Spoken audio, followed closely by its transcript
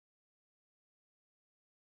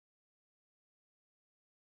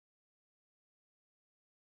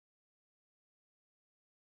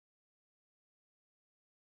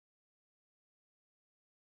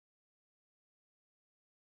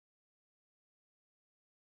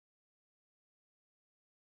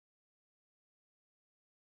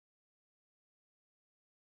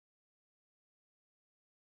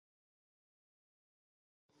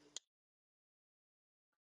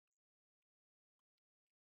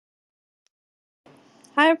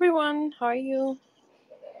Hi everyone, how are you?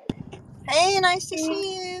 Hey, nice to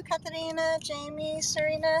see you, Katarina, Jamie,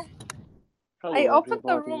 Serena. I Hello, opened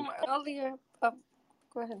the everybody. room earlier. Oh,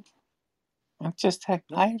 go ahead. Just hi,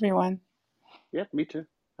 No? hi everyone. Yep, me too.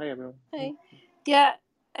 Hi, everyone. Hey. Yeah,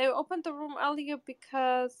 I opened the room earlier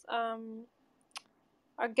because our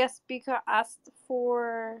guest speaker asked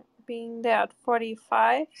for being there at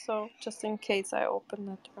 45, so just in case I opened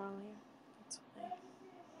it earlier. That's fine.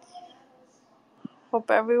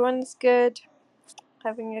 Hope everyone's good,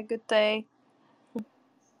 having a good day.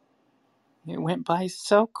 It went by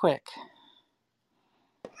so quick.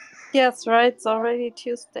 Yes, right, it's already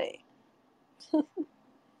Tuesday.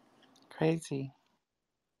 Crazy.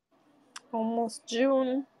 Almost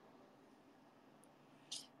June.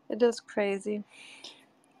 It is crazy.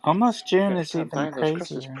 Almost June is Can't even find those Christmas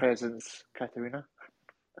crazier. presents, Katerina.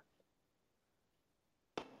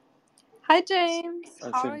 Hi James,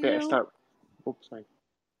 I how said are better you? start. Oops, sorry.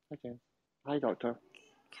 Okay. Hi, Doctor.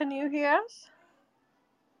 Can you hear us?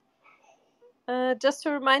 Just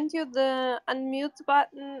to remind you, the unmute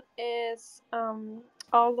button is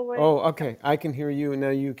all the way. Oh, okay. I can hear you, and now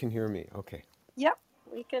you can hear me. Okay. Yep,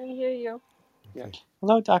 we can hear you. Yeah. Okay.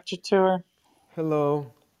 Hello, Dr. Tour.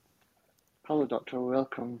 Hello. Hello, Doctor.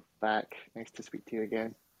 Welcome back. Nice to speak to you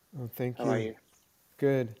again. Oh, thank How are you. you?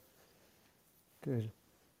 Good. Good.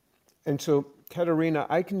 And so, Katerina,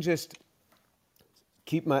 I can just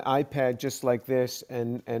keep my iPad just like this,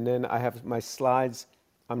 and then I have my slides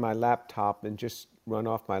on my laptop and just run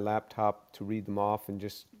off my laptop to read them off and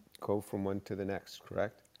just go from one to the next,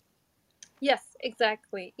 correct? Yes,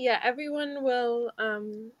 exactly. Yeah, everyone will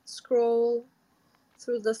scroll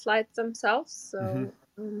through the slides themselves. So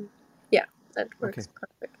yeah, that works Okay.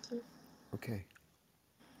 perfectly. Okay.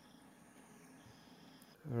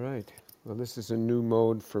 All right. Well, this is a new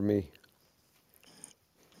mode for me.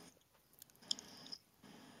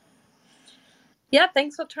 Yeah,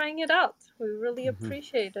 thanks for trying it out. We really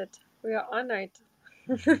appreciate it. We are honored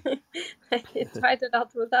that you tried it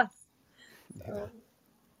out with us. So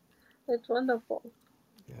it's wonderful.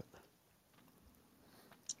 Yeah.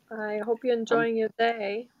 I hope you're enjoying your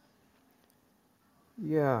day.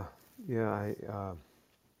 Yeah. Yeah.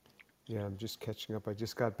 Yeah, I'm just catching up. I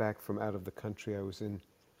just got back from out of the country. I was in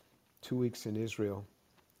 2 weeks in Israel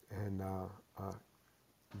and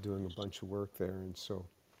doing a bunch of work there, and so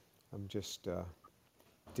I'm just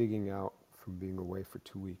digging out from being away for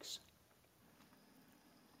 2 weeks.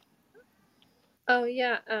 Oh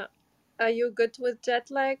yeah. Are you good with jet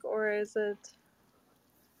lag, or is it?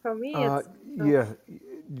 For me, it's no. Yeah,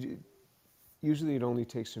 usually it only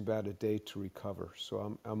takes me about a day to recover,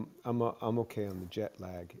 so I'm okay on the jet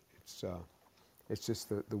lag. It's just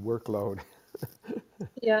the workload.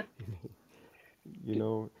 Yeah, You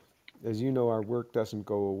know, as you know, our work doesn't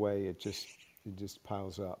go away. It just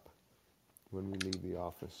piles up when we leave the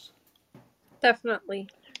office. definitely.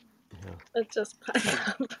 Yeah. It just piles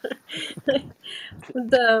up.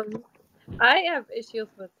 the I have issues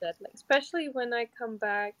with jet lag, especially when I come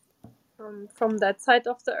back from that side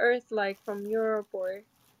of the earth, like from Europe or.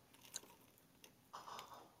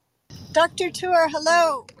 Dr. Tour,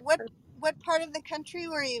 hello. What part of the country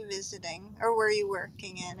were you visiting or were you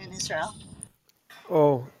working in Israel?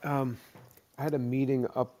 Oh, I had a meeting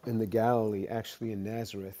up in the Galilee, actually in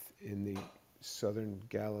Nazareth, in the southern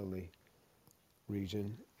Galilee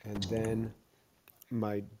region. And then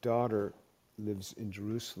my daughter lives in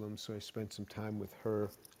Jerusalem, so I spent some time with her.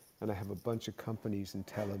 And I have a bunch of companies in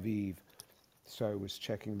Tel Aviv, so I was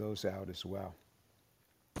checking those out as well.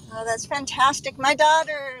 Oh, that's fantastic. My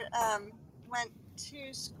daughter went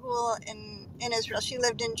to school in Israel. She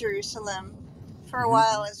lived in Jerusalem for a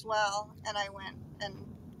while as well, and I went and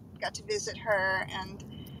got to visit her. And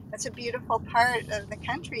it's a beautiful part of the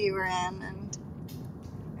country you were in,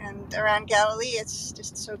 and around Galilee, it's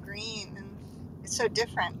just so green and it's so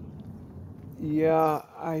different. Yeah,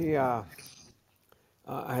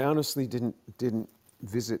 I honestly didn't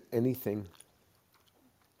visit anything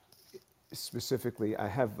specifically.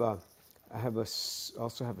 Also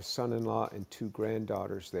have a son-in-law and two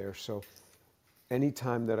granddaughters there. So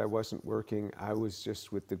anytime that I wasn't working, I was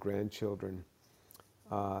just with the grandchildren,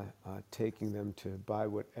 taking them to buy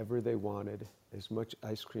whatever they wanted, as much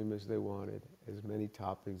ice cream as they wanted, as many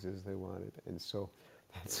toppings as they wanted. And so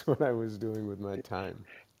that's what I was doing with my time.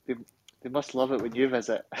 They, they must love it when you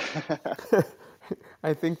visit.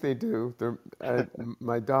 I think they do.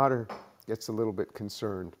 My daughter gets a little bit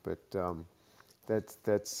concerned, but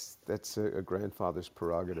that's a grandfather's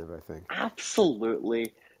prerogative, I think.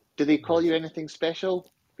 Absolutely. Do they call Yes. you anything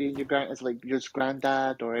special? Being your as like your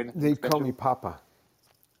granddad or anything They call me special? Papa.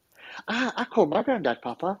 I call my granddad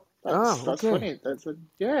Papa. That's Okay. funny.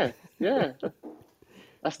 Yeah, yeah.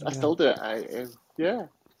 I Yeah. still do it. Yeah,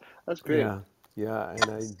 that's great. Yeah. Yeah. Yeah,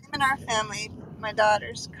 And I. same in our family. My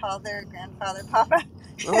daughters call their grandfather Papa.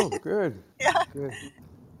 Oh, good. Yeah. Good.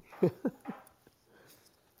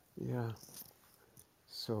 Yeah.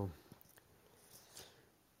 So.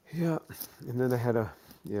 Yeah. And then I had a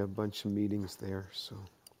bunch of meetings there. So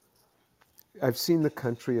I've seen the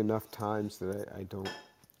country enough times that I don't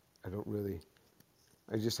really.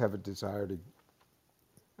 I just have a desire to.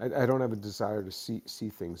 I don't have a desire to see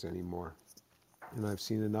things anymore. And I've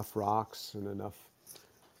seen enough rocks and enough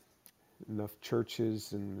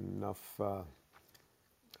churches and enough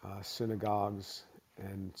synagogues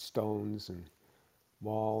and stones and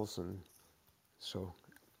walls, and so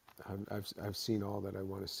I've seen all that I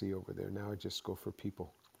want to see over there. Now I just go for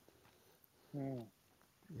people. Hmm.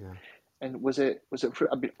 Yeah. And was it fruit?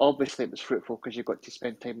 I mean, obviously it was fruitful because you got to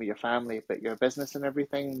spend time with your family, but your business and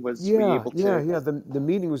everything were you Yeah, able yeah, to? yeah. The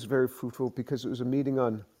meeting was very fruitful because it was a meeting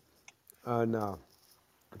on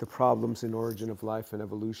the problems in origin of life and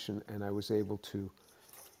evolution, and I was able to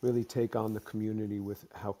really take on the community with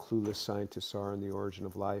how clueless scientists are in the origin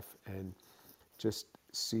of life, and just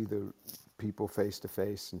see the people face to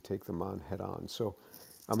face and take them on head on. So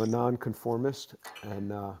I'm a nonconformist,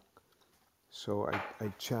 and so I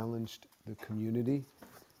challenged the community,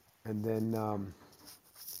 and then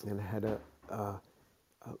and had uh,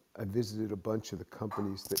 I visited a bunch of the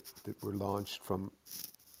companies that were launched from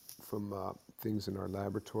things in our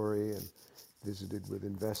laboratory, and visited with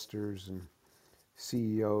investors and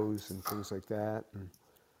CEOs and things like that,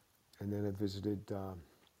 and then I visited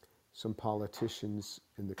some politicians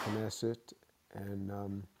in the Knesset, and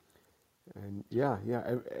yeah,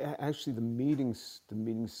 yeah. Actually, the meetings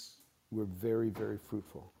were very, very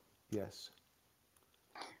fruitful. Yes.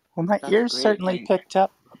 Well, my That's ears great. certainly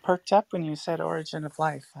perked up when you said origin of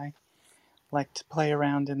life. I like to play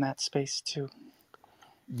around in that space too.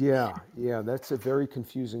 Yeah, yeah. That's a very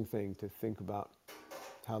confusing thing to think about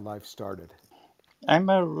how life started. I'm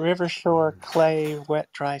a river shore clay wet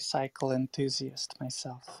dry cycle enthusiast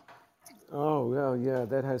myself. Oh well, yeah.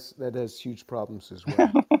 That has huge problems as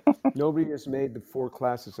well. Nobody has made the four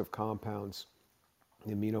classes of compounds: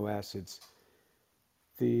 the amino acids,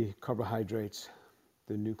 the carbohydrates,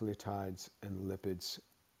 the nucleotides, and lipids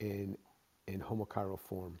in homochiral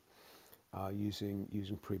form,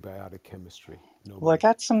 using prebiotic chemistry. Well, I Nobody.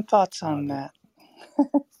 got some thoughts on That that.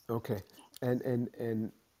 Okay, and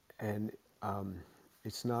um,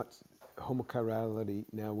 it's not homochirality.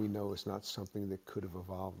 Now we know is not something that could have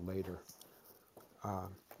evolved later,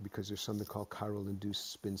 because there's something called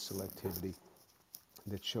chiral-induced spin selectivity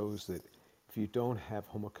that shows that if you don't have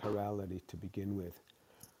homochirality to begin with,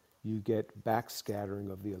 you get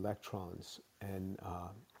backscattering of the electrons,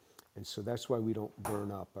 and so that's why we don't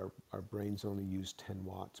burn up. Our brains only use 10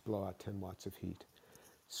 watts, blow out 10 watts of heat.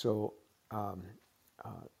 So,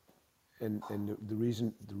 and the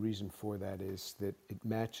reason for that is that it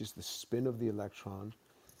matches the spin of the electron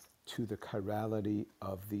to the chirality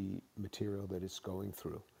of the material that it's going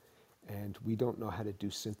through. And we don't know how to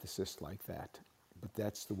do synthesis like that, but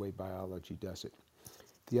that's the way biology does it.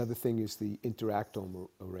 The other thing is the interactome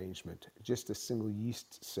arrangement. Just a single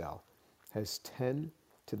yeast cell has 10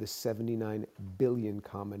 to the 79 billion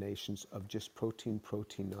combinations of just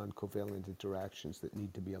protein-protein non-covalent interactions that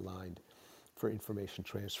need to be aligned for information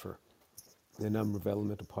transfer. The number of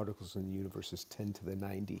elemental particles in the universe is 10 to the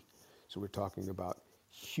 90. So we're talking about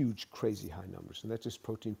huge, crazy high numbers. And that's just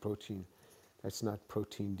protein-protein. That's not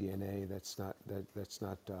protein DNA. That's not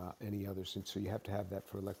any others. And so you have to have that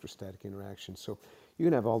for electrostatic interaction. So you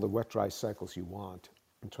can have all the wet-dry cycles you want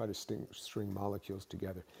and try to string molecules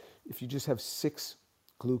together. If you just have six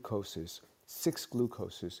glucoses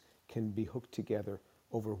can be hooked together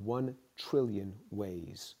over 1 trillion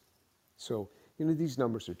ways. So these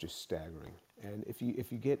numbers are just staggering. And if you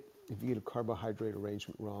get a carbohydrate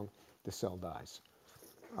arrangement wrong, the cell dies.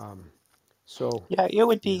 So Yeah,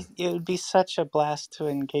 yeah. it would be such a blast to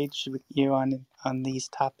engage with you on these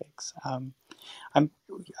topics. I'm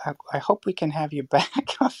I hope we can have you back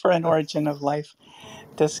for an origin of life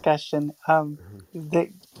discussion.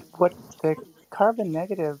 The what the carbon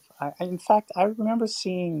negative. In fact, I remember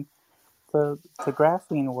seeing the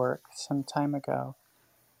graphene work some time ago.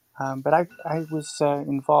 But I was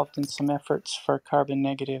involved in some efforts for carbon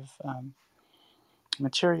negative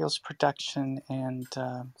materials production and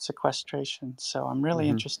sequestration. So I'm really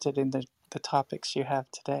interested in the topics you have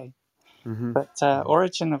today. But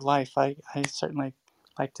origin of life, I certainly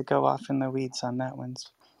like to go off in the weeds on that one.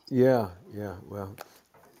 Yeah, yeah. Well,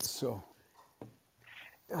 so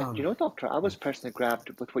You know, Doctor, I was personally grabbed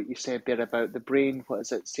with what you said there about the brain. What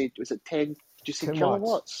is it? Say, was it 10? Did you say 10 watts.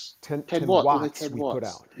 kilowatts? 10, 10 10 watts, only watts 10 we put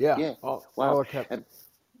watts. out. Yeah. Yeah. All Wow. our cap.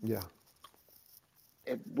 Yeah.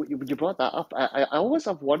 When you brought that up, I always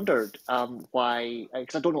have wondered why,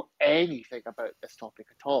 because I don't know anything about this topic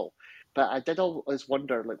at all, but I did always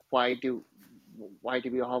wonder, like, why do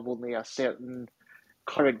we have only a certain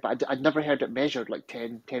current, but I'd never heard it measured like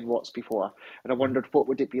 10 watts before. And I wondered what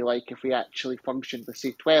would it be like if we actually functioned with,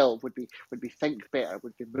 say, 12? Would we think better?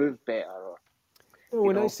 Would we move better? Or, Well, you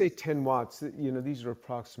when I know, say 10 watts, these are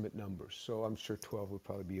approximate numbers, so I'm sure 12 would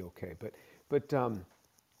probably be okay. But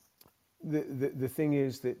the thing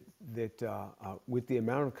is that with the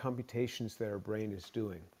amount of computations that our brain is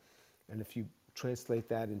doing, and if you translate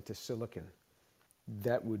that into silicon,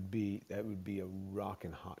 that would be a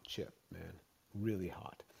rockin' hot chip, man, really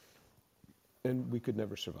hot, and we could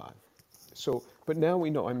never survive. So, but now we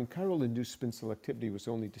know. I mean, chiral-induced spin selectivity was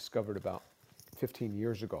only discovered about 15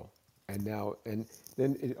 years ago, and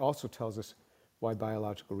then it also tells us why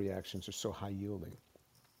biological reactions are so high yielding.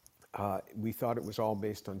 We thought it was all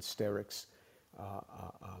based on sterics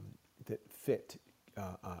that fit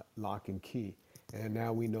lock and key, and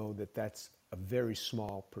now we know that that's a very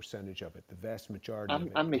small percentage of it. The vast majority of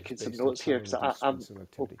it I'm is making some based on notes here because chiral-induced spin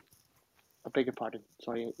oh, selectivity. I beg your pardon.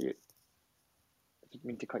 Sorry, I didn't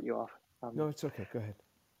mean to cut you off. No, it's okay. Go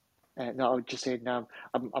ahead. No, I was just saying. I'm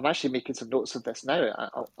actually making some notes of this now.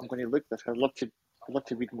 I'm going to look this. I'd love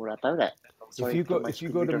to read more about it. If Sorry you for go my if you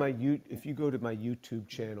screen go to reader. my YouTube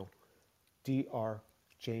channel, Dr.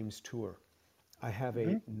 James Tour, I have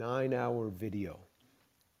a 9-hour video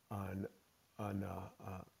on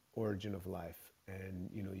origin of life, and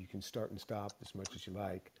you can start and stop as much as you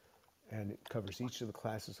like, and it covers each of the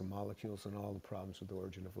classes of molecules and all the problems with the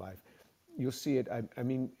origin of life. You'll see it. I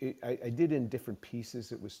mean, I did in different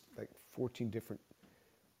pieces. It was like 14 different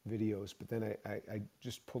videos, but then I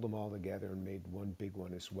just pulled them all together and made one big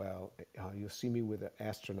one as well. You'll see me with an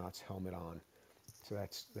astronaut's helmet on. So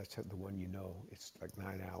that's the one It's like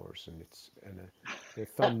 9 hours, and the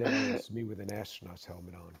thumbnail is me with an astronaut's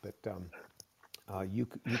helmet on. But you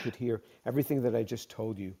could hear everything that I just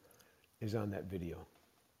told you is on that video.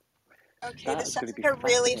 Okay, this That's going sounds to be like a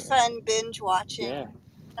really fascinating. fun binge watching Yeah,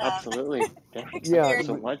 absolutely. Definitely. Yeah, Thanks experience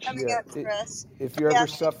so much. coming up for us. if you're Yeah, ever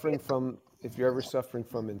thank you. suffering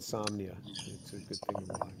from insomnia, it's a good thing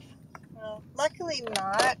to watch. Well, luckily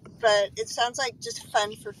not, but it sounds like just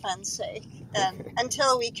fun for fun's sake. And Okay.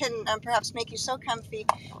 until we can perhaps make you so comfy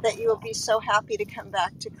that you will be so happy to come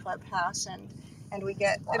back to Clubhouse and we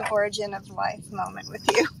get an origin of life moment with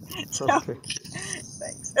you. So Okay.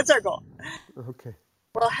 thanks. That's our goal. Okay.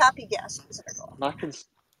 Well, happy guest is our goal. My cons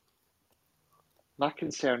my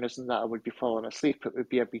concern isn't that I would be falling asleep. It would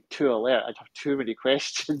be I'd be too alert. I'd have too many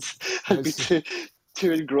questions. I I'd be see.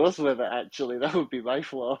 too engrossed with it. Actually, that would be my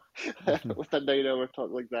flaw with a 9-hour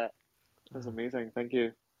talk like that. That's amazing. Thank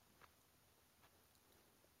you.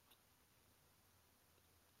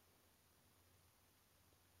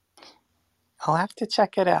 I'll have to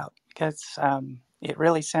check it out because it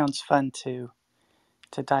really sounds fun to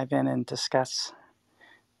dive in and discuss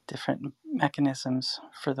different mechanisms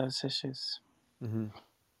for those issues. Mm-hmm.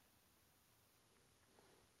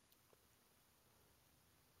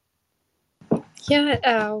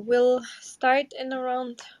 Yeah, we'll start in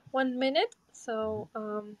around 1 minute. So,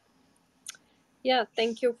 yeah,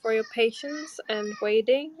 thank you for your patience and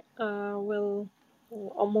waiting. We'll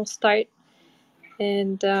almost start.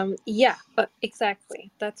 And yeah,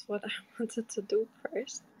 exactly. That's what I wanted to do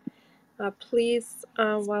first. Please,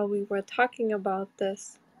 while we were talking about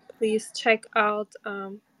this, please check out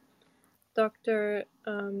Dr.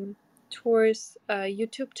 Tour's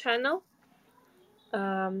YouTube channel.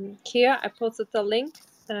 Here I posted the link,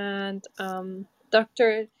 and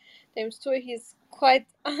Dr. James Tour, he's quite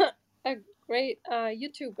a great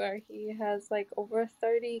YouTuber. He has like over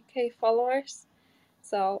 30K followers.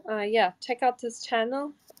 So yeah, check out his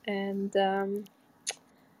channel, and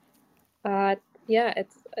yeah,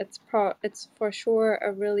 it's for sure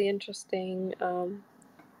a really interesting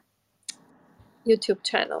YouTube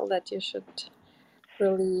channel that you should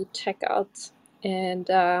really check out. And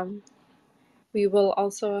we will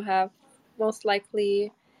also have most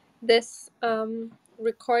likely this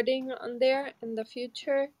recording on there in the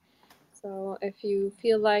future. So if you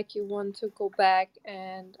feel like you want to go back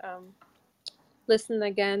and listen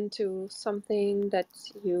again to something that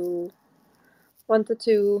you wanted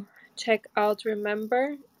to check out,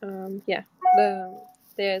 remember, yeah,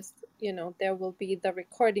 there will be the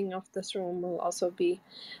recording of this room will also be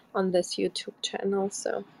on this YouTube channel.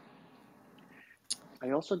 So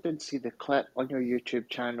I also did see the clip on your YouTube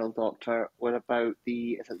channel, Doctor, what about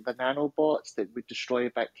is it the nanobots that would destroy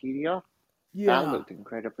bacteria? That Yeah, looked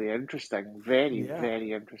incredibly interesting. Very, yeah,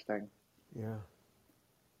 very interesting. yeah.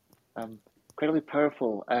 Incredibly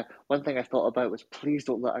powerful. One thing I thought about was please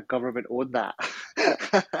don't let a government own that.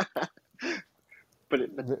 but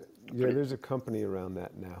it, but Yeah, but it, there's a company around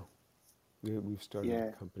that now. We've started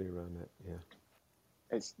yeah, a company around that. Yeah,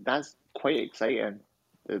 that's quite exciting.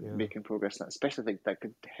 yeah. Making progress, and especially think that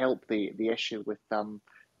could help the issue with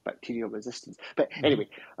bacterial resistance. But Hmm. anyway,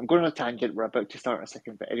 I'm going on a tangent. We're about to start in a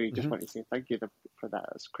second. But anyway, just Hmm. want to say thank you for that.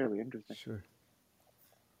 It's clearly interesting. Sure.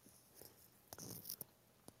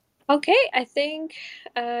 Okay, I think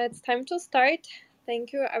it's time to start.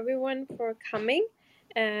 Thank you everyone for coming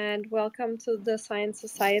and welcome to the Science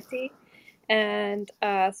Society. And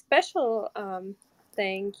a special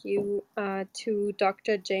thank you to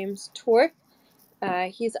Dr. James Tour.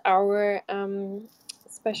 He's our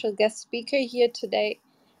special guest speaker here today,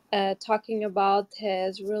 talking about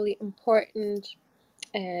his really important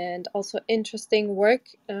and also interesting work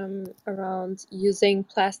around using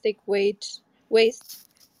plastic waste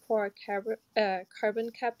for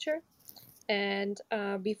carbon capture. And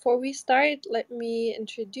before we start, let me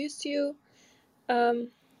introduce you um,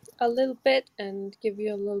 a little bit and give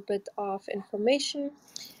you a little bit of information.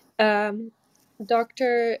 Um,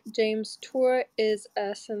 Dr. James Tour is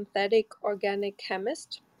a synthetic organic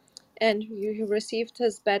chemist, and he received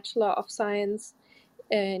his Bachelor of Science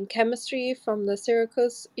in Chemistry from the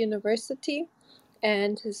Syracuse University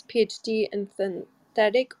and his PhD in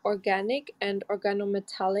Synthetic Organic and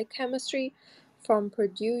Organometallic Chemistry from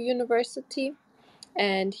Purdue University.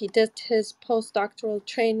 And he did his postdoctoral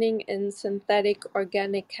training in synthetic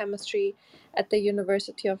organic chemistry at the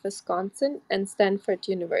University of Wisconsin and Stanford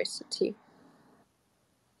University.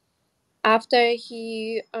 After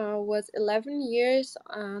he was 11 years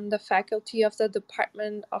on the faculty of the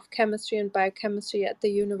Department of Chemistry and Biochemistry at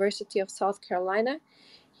the University of South Carolina,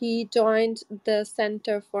 he joined the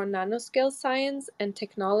Center for Nanoscale Science and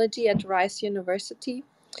Technology at Rice University,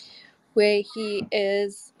 where he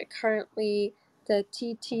is currently the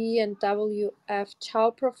T.T. and W.F.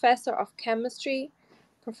 Chow Professor of Chemistry,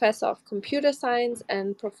 Professor of Computer Science,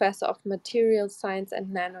 and Professor of Materials Science and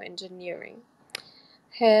Nanoengineering.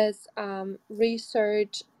 His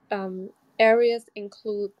research areas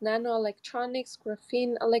include nanoelectronics,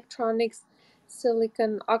 graphene electronics,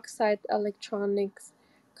 silicon oxide electronics,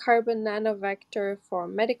 carbon nanovector for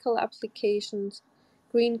medical applications,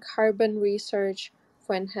 green carbon research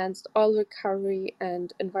for enhanced oil recovery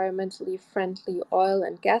and environmentally friendly oil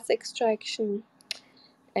and gas extraction,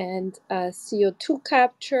 and CO2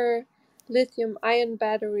 capture, lithium-ion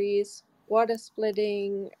batteries, water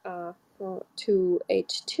splitting to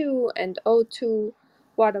H2 and O2,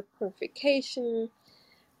 water purification,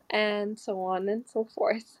 and so on and so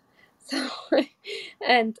forth. So,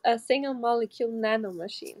 and single molecule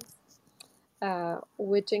nanomachines,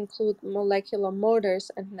 which include molecular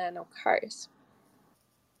motors and nanocars.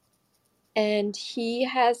 And he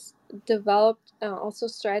has developed also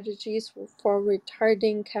strategies for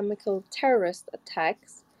retarding chemical terrorist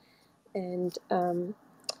attacks. And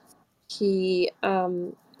he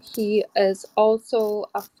is also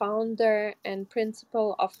a founder and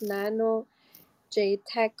principal of Nano J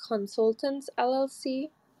Tech Consultants LLC,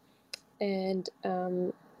 and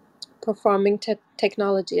performing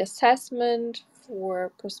technology assessment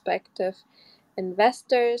for prospective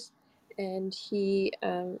investors. And he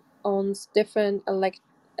owns different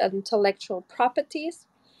intellectual properties,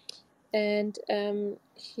 and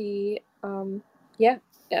he yeah,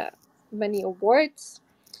 many awards.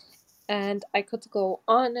 And I could go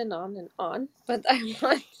on and on and on, but I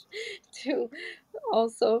want to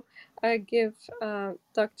also give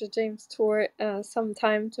Dr. James Tour some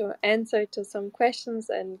time to answer to some questions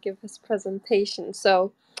and give his presentation.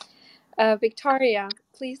 So, Victoria,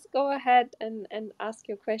 please go ahead and ask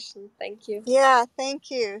your question. Thank you. Yeah,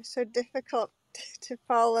 thank you. So difficult to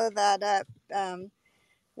follow that up.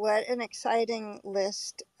 What an exciting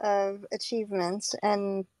list of achievements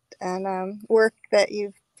and work that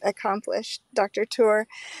you've accomplished, Dr. Tour.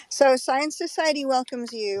 So Science Society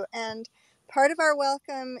welcomes you, and part of our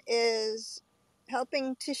welcome is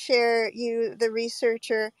helping to share you, the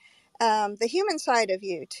researcher, the human side of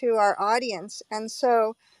you, to our audience. And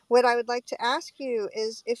so what I would like to ask you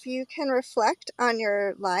is if you can reflect on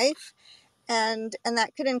your life, and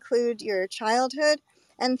that could include your childhood,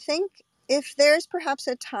 and think if there's perhaps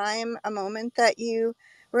a time, a moment that you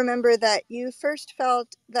remember that you first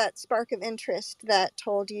felt that spark of interest that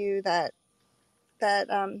told you that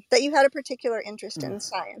you had a particular interest in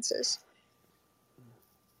sciences.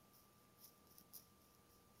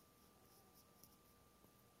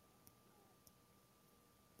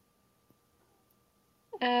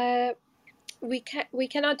 We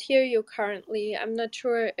cannot hear you currently. I'm not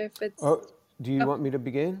sure if it's. Oh, do you want me to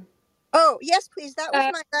begin? Oh, yes, please. That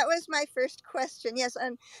was Uh, my first question. Yes,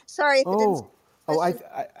 I'm sorry if it didn't say question.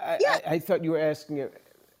 Yeah. I thought you were asking it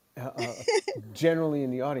generally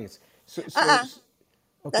in the audience. Uh-uh.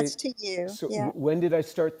 Okay. That's to you. So Yeah. when did I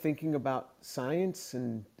start thinking about science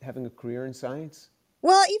and having a career in science?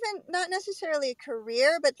 Well, even not necessarily a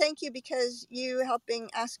career, but thank you, because you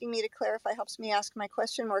asking me to clarify helps me ask my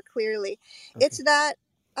question more clearly. Okay. It's that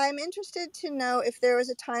I'm interested to know if there was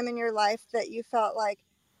a time in your life that you felt like,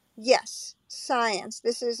 yes, science,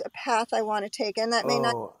 this is a path I want to take. And that may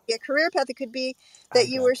not Oh, be a career path. It could be I that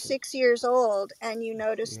you were got you. 6 years old and you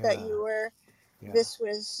noticed that Yeah. you were, Yeah. this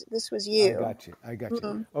was I you. got you. I got you.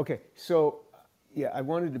 Mm. Okay, so yeah, I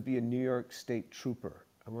wanted to be a New York State trooper.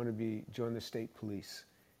 I wanted to join the state police,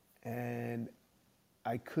 and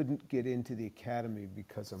I couldn't get into the academy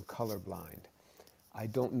because I'm colorblind. I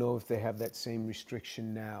don't know if they have that same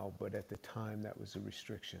restriction now, but at the time that was a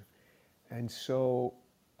restriction. And so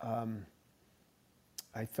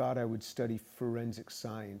I thought I would study forensic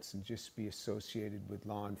science and just be associated with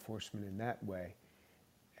law enforcement in that way.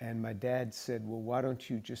 And my dad said, well, why don't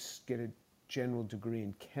you just get a general degree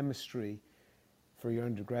in chemistry for your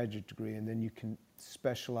undergraduate degree, and then you can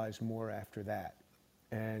specialize more after that.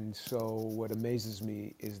 And so what amazes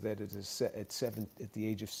me is that at the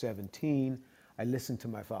age of 17, I listened to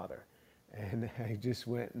my father. And I just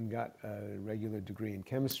went and got a regular degree in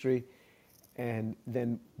chemistry. And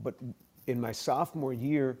then, but in my sophomore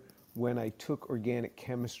year, when I took organic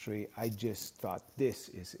chemistry, I just thought, this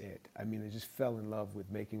is it. I mean, I just fell in love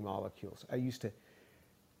with making molecules. I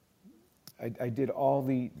did all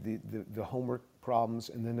the homework problems,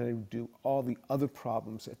 and then I would do all the other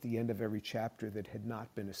problems at the end of every chapter that had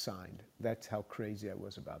not been assigned. That's how crazy I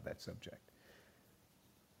was about that subject.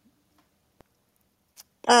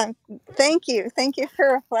 Thank you. Thank you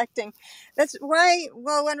for reflecting. That's why,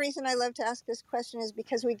 well, one reason I love to ask this question is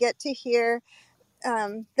because we get to hear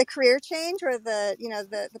the career change, or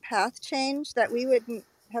the path change that we wouldn't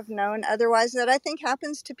have known otherwise, that I think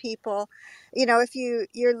happens to people, if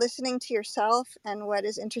you're listening to yourself and what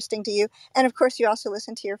is interesting to you. And of course you also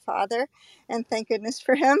listen to your father, and thank goodness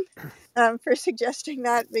for him, for suggesting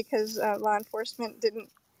that, because law enforcement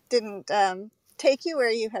didn't take you where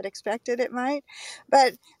you had expected it might.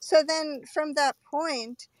 But so then from that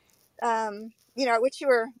point, at which you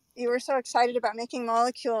were so excited about making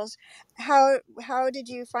molecules, how did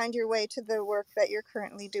you find your way to the work that you're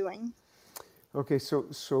currently doing? Okay, so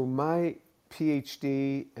my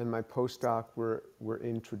PhD and my postdoc were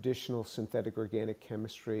in traditional synthetic organic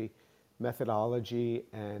chemistry, methodology,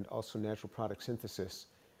 and also natural product synthesis.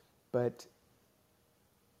 But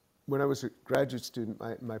when I was a graduate student,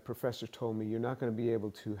 my professor told me, you're not going to be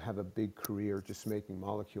able to have a big career just making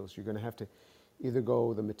molecules. You're going to have to either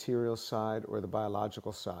go the materials side or the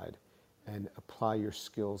biological side and apply your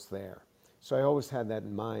skills there. So I always had that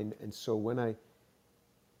in mind. And so when I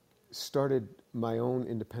started my own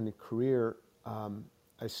independent career,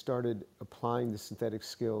 I started applying the synthetic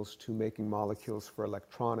skills to making molecules for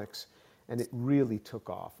electronics, and it really took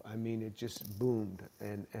off. I mean, it just boomed,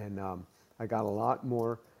 and I got a lot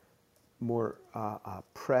more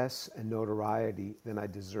press and notoriety than I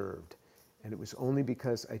deserved. And it was only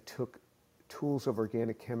because I took tools of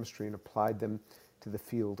organic chemistry and applied them to the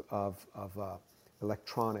field of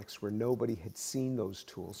electronics, where nobody had seen those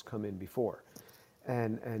tools come in before.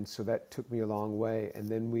 And so that took me a long way. And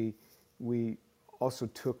then we also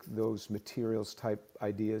took those materials type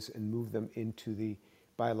ideas and moved them into the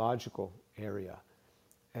biological area.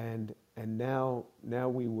 And now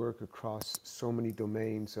we work across so many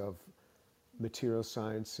domains of material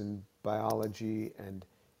science and biology and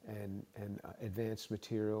advanced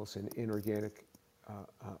materials and inorganic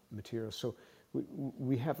materials. So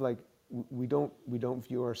we have we don't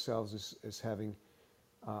view ourselves as having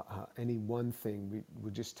any one thing.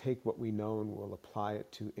 We just take what we know and we'll apply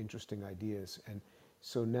it to interesting ideas. And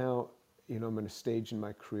so now, I'm at a stage in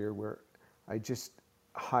my career where I just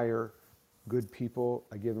hire good people,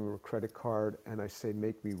 I give them a credit card, and I say,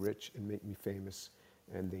 make me rich and make me famous,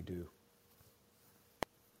 and they do.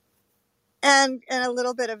 And a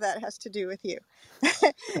little bit of that has to do with you.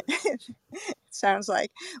 Sounds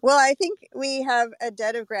like. Well, I think we have a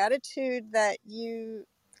debt of gratitude that you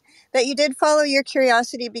did follow your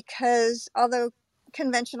curiosity, because although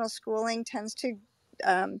conventional schooling tends to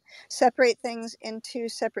separate things into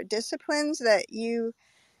separate disciplines, that you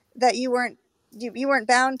weren't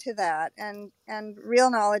bound to that, and real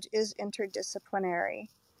knowledge is interdisciplinary,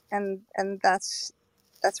 and that's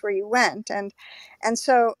where you went. And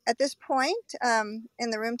so at this point, in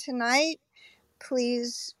the room tonight,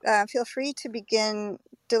 please feel free to begin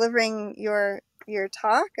delivering your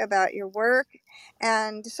talk about your work.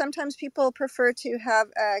 And sometimes people prefer to have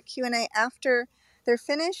a Q&A after they're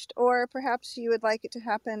finished, or perhaps you would like it to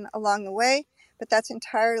happen along the way, but that's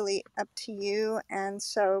entirely up to you. And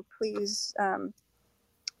so please,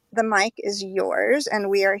 the mic is yours, and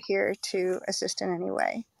we are here to assist in any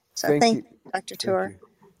way. So Thank thank you. you, Dr. Thank Tour. you.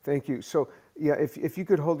 Thank you. So, yeah, if you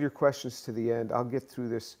could hold your questions to the end, I'll get through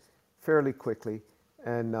this fairly quickly.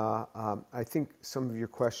 And I think some of your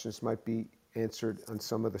questions might be answered on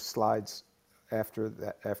some of the slides after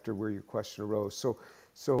that, after where your question arose.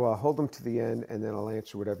 So hold them to the end, and then I'll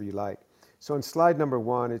answer whatever you like. So in slide number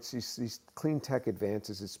 1, it's these clean tech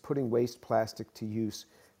advances. It's putting waste plastic to use,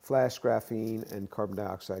 flash graphene, and carbon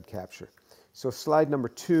dioxide capture. So slide number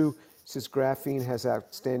 2 says graphene has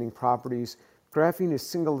outstanding properties. Graphene is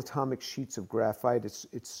single atomic sheets of graphite.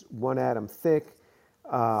 It's one atom thick.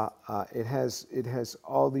 It has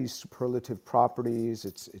all these superlative properties.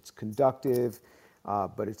 It's conductive,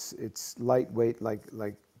 but it's lightweight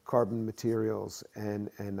like carbon materials, and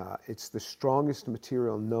it's the strongest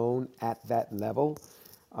material known at that level.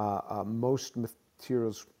 Most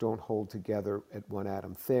materials don't hold together at one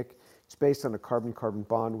atom thick. It's based on a carbon-carbon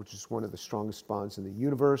bond, which is one of the strongest bonds in the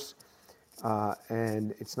universe.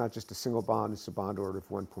 And it's not just a single bond, it's a bond order of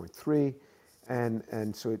 1.3.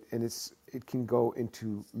 And so it can go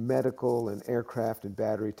into medical and aircraft and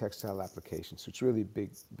battery textile applications. So it's really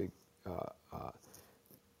big,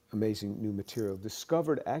 amazing new material.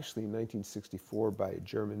 Discovered actually in 1964 by a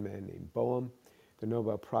German man named Boehm. The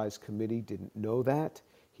Nobel Prize Committee didn't know that.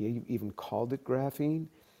 He even called it graphene.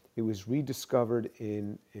 It was rediscovered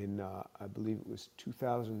in I believe it was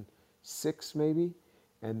 2006 maybe.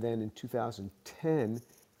 And then in 2010,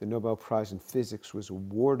 the Nobel Prize in Physics was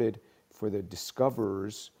awarded for the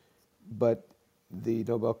discoverers, but the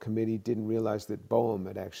Nobel Committee didn't realize that Boehm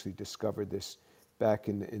had actually discovered this back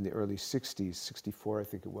in the early 60s, 64 I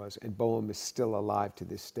think it was, and Boehm is still alive to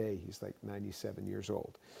this day. He's like 97 years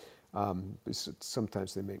old.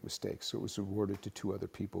 Sometimes they make mistakes, so it was awarded to 2 other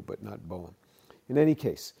people, but not Boehm. In any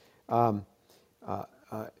case,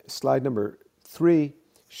 slide number 3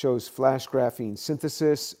 shows flash graphene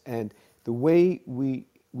synthesis, and the way we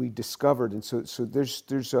discovered, and so there's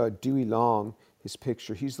Dewey Long, his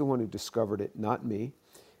picture. He's the one who discovered it, not me,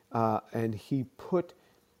 and he put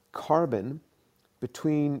carbon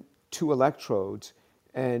between 2 electrodes,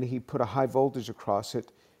 and he put a high voltage across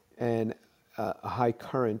it and a high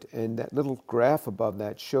current, and that little graph above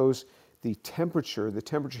that shows the temperature. The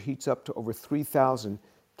temperature heats up to over 3,000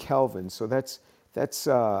 Kelvin, so that's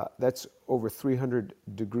over 300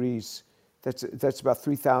 degrees. That's about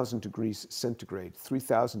 3,000 degrees centigrade.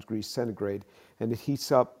 3,000 degrees centigrade, and it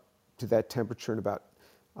heats up to that temperature in about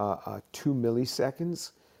 2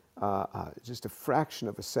 milliseconds, just a fraction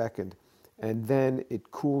of a second, and then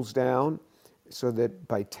it cools down so that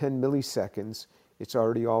by 10 milliseconds it's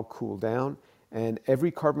already all cooled down, and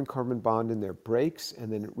every carbon-carbon bond in there breaks,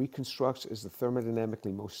 and then it reconstructs as the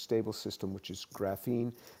thermodynamically most stable system, which is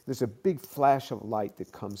graphene. There's a big flash of light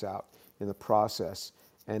that comes out in the process,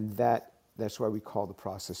 and that's why we call the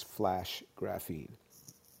process flash graphene.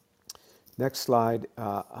 Next slide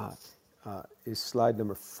is slide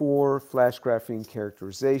number 4, flash graphene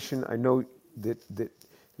characterization. I know that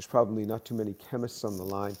there's probably not too many chemists on the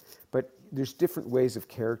line, but there's different ways of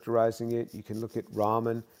characterizing it. You can look at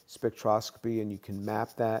Raman spectroscopy and you can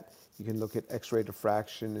map that. You can look at X-ray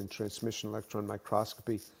diffraction and transmission electron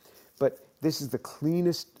microscopy. But this is the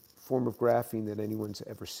cleanest form of graphene that anyone's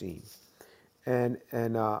ever seen. And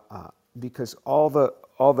because all the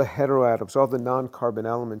heteroatoms, all the non-carbon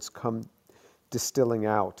elements come distilling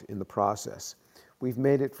out in the process. We've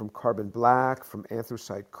made it from carbon black, from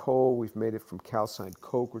anthracite coal. We've made it from calcined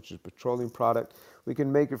coke, which is a petroleum product. We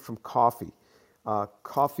can make it from coffee.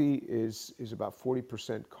 Coffee is about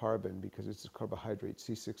 40% carbon because it's a carbohydrate,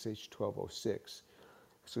 C6H12O6.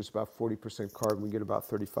 So it's about 40% carbon. We get about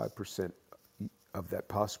 35% of that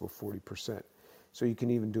possible 40%. So you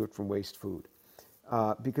can even do it from waste food.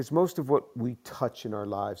 Because most of what we touch in our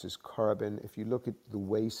lives is carbon. If you look at the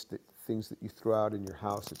waste, things that you throw out in your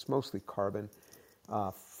house, it's mostly carbon.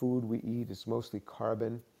 Food we eat is mostly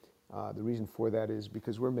carbon. The reason for that is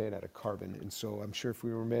because we're made out of carbon, and so I'm sure if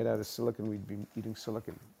we were made out of silicon, we'd be eating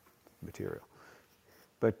silicon material.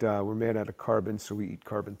 But we're made out of carbon, so we eat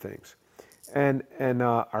carbon things. And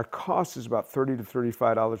our cost is about $30 to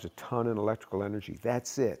 $35 a ton in electrical energy.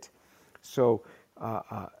 That's it. So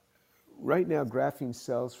right now, graphene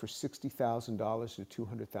sells for $60,000 to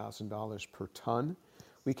 $200,000 per ton.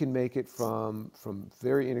 We can make it from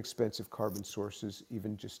very inexpensive carbon sources,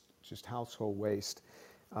 even just household waste,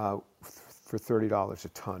 for $30 a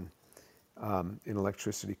ton in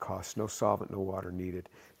electricity costs. No solvent, no water needed.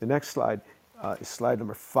 The next slide is slide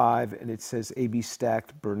number 5, and it says AB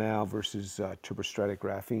stacked Bernal versus turbostratic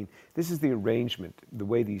graphene. This is the arrangement, the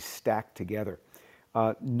way these stack together.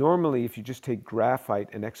 Normally, if you just take graphite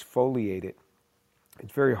and exfoliate it,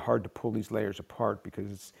 it's very hard to pull these layers apart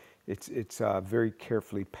because it's very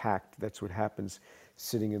carefully packed. That's what happens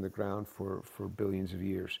sitting in the ground for billions of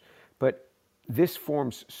years. But this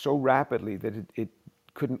forms so rapidly that it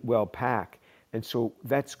couldn't well pack. And so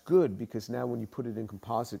that's good because now when you put it in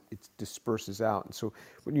composite, it disperses out. And so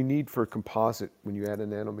what you need for a composite, when you add a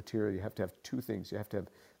nanomaterial, you have to have two things. You have to have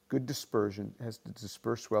good dispersion, it has to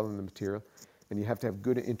disperse well in the material, and you have to have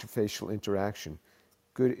good interfacial interaction.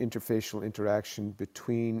 Good interfacial interaction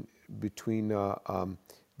between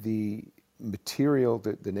the material,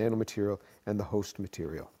 the nanomaterial, and the host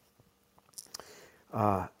material.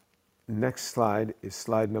 Next slide is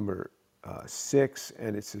slide number 6,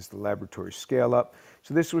 and it says the laboratory scale up.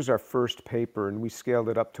 So this was our first paper, and we scaled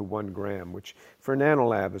it up to 1 gram, which for a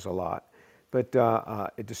nanolab is a lot. But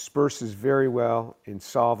it disperses very well in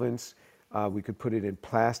solvents. We could put it in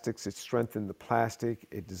plastics. It strengthened the plastic.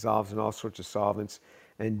 It dissolves in all sorts of solvents.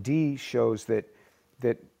 And D shows that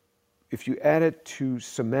if you add it to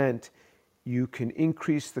cement, you can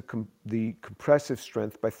increase the compressive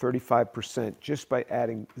strength by 35% just by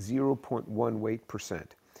adding 0.1 weight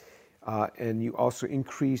percent. And you also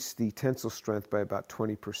increase the tensile strength by about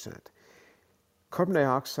 20%. Carbon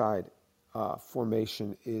dioxide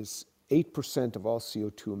formation is 8% of all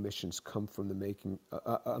CO2 emissions come from the making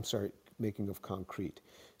of concrete.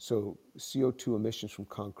 So CO2 emissions from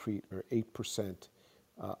concrete are 8%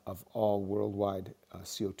 of all worldwide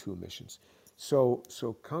CO2 emissions. So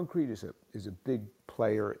concrete is a big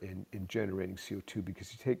player in generating CO2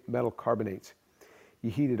 because you take metal carbonates, you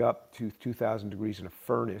heat it up to 2,000 degrees in a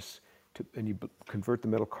furnace, and you convert the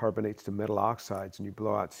metal carbonates to metal oxides, and you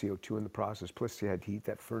blow out CO2 in the process. Plus, you had to heat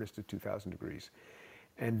that furnace to 2,000 degrees.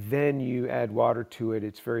 And then you add water to it.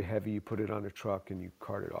 It's very heavy. You put it on a truck, and you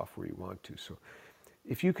cart it off where you want to. So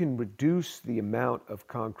if you can reduce the amount of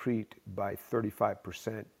concrete by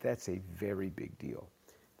 35%, that's a very big deal.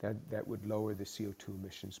 That would lower the CO2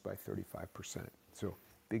 emissions by 35%. So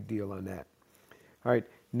big deal on that. All right,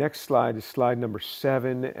 next slide is slide number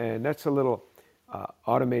 7, and that's a little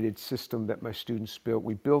automated system that my students built.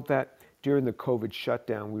 We built that during the COVID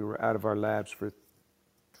shutdown. We were out of our labs for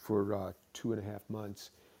 2.5 months,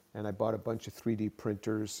 and I bought a bunch of 3D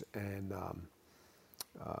printers and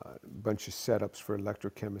a bunch of setups for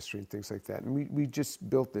electrochemistry and things like that. And we just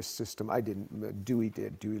built this system. I didn't,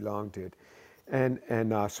 Dewey Long did. And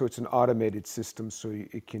so it's an automated system, so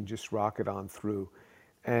it can just rocket on through.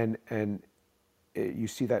 And you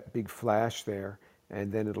see that big flash there, and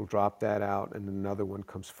then it'll drop that out, and another one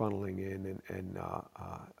comes funneling in,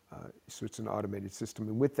 so it's an automated system.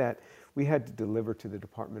 And with that, we had to deliver to the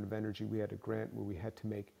Department of Energy. We had a grant where we had to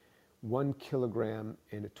make 1 kilogram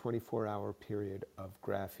in a 24-hour period of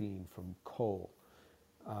graphene from coal,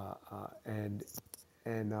 and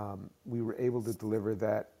we were able to deliver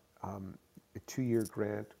that. A 2-year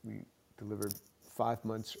grant. We delivered 5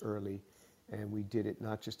 months early, and we did it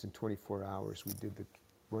not just in 24 hours. We did the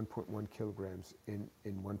 1.1 kilograms in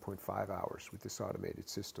 1.5 hours with this automated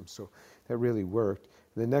system. So that really worked.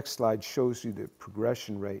 The next slide shows you the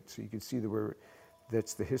progression rate. So you can see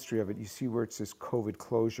that's the history of it. You see where it says COVID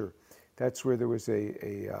closure. That's where there was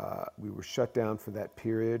we were shut down for that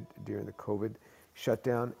period during the COVID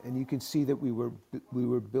shutdown. And you can see that we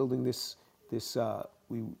were building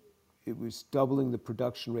it was doubling the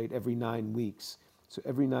production rate every 9 weeks. So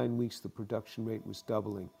every 9 weeks, the production rate was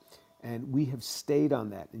doubling. And we have stayed on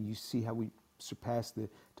that. And you see how we surpassed the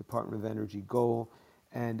Department of Energy goal.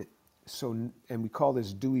 And we call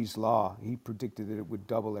this Dewey's Law. He predicted that it would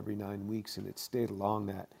double every 9 weeks, and it stayed along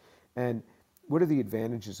that. And what are the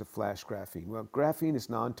advantages of flash graphene? Well, graphene is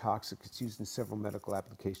non-toxic. It's used in several medical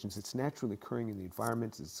applications. It's naturally occurring in the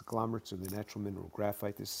environment. It's agglomerates of the natural mineral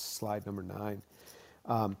graphite. This is slide number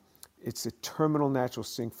 9. It's a terminal natural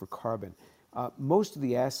sink for carbon. Most of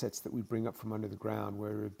the assets that we bring up from under the ground,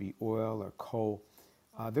 whether it be oil or coal,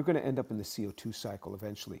 they're going to end up in the CO2 cycle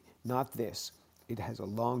eventually. Not this. It has a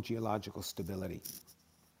long geological stability.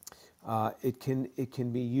 It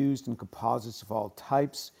can be used in composites of all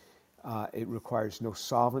types. It requires no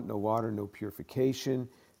solvent, no water, no purification.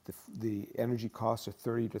 The energy costs are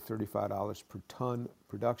 $30 to $35 per ton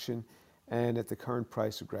production. And at the current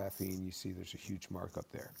price of graphene, you see there's a huge markup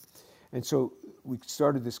there. And so we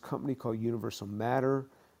started this company called Universal Matter,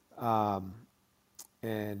 and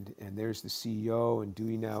there's the CEO, and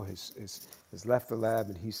Dewey now has left the lab,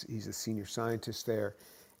 and he's a senior scientist there.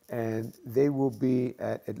 and they will be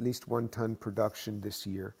at least 1 ton production this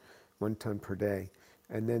year, 1 ton per day,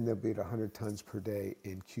 and then they'll be at 100 tons per day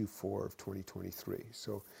in Q4 of 2023.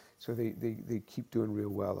 So they keep doing real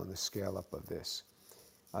well on the scale up of this.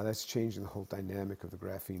 That's changing the whole dynamic of the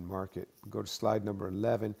graphene market. Go to slide number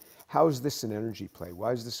 11. How is this an energy play?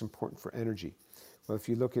 Why is this important for energy? Well, if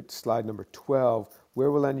you look at slide number 12,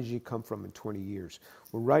 where will energy come from in 20 years?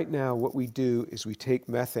 Well, right now, what we do is we take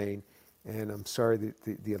methane, and I'm sorry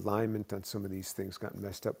that the alignment on some of these things got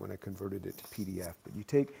messed up when I converted it to PDF, but you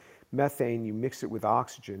take methane, you mix it with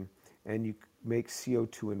oxygen, and you make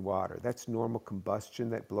CO2 and water. That's normal combustion.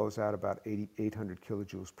 That blows out about 800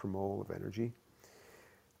 kilojoules per mole of energy.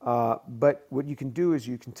 But what you can do is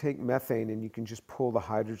you can take methane and you can just pull the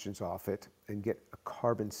hydrogens off it and get a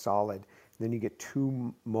carbon solid. And then you get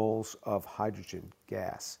 2 moles of hydrogen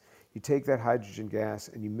gas. You take that hydrogen gas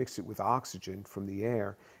and you mix it with oxygen from the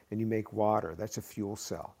air and you make water. That's a fuel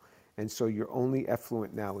cell. And so your only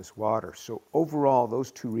effluent now is water. So overall,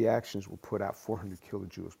 those 2 reactions will put out 400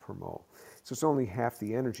 kilojoules per mole. So it's only half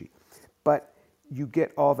the energy. But you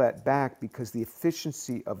get all that back because the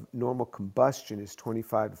efficiency of normal combustion is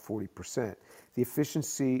 25 to 40%. The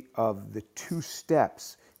efficiency of the 2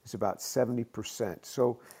 steps is about 70%.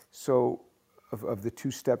 So of the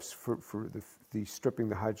 2 steps for the stripping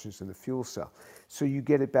the hydrogens in the fuel cell. So you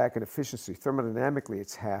get it back in efficiency. Thermodynamically,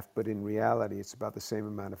 it's half, but in reality, it's about the same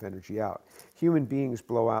amount of energy out. Human beings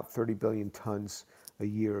blow out 30 billion tons a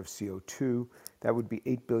year of CO2. That would be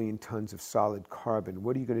 8 billion tons of solid carbon.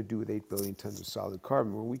 What are you going to do with 8 billion tons of solid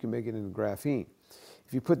carbon? Well, we can make it into graphene.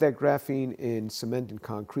 If you put that graphene in cement and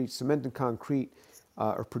concrete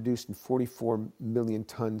are produced in 44 million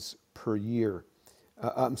tons per year.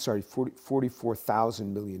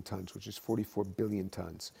 44,000 million tons, which is 44 billion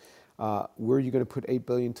tons. Where are you going to put 8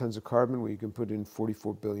 billion tons of carbon? Well, you can put in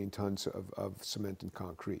 44 billion tons of cement and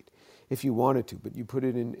concrete, if you wanted to, but you put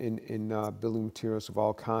it in building materials of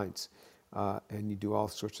all kinds, and you do all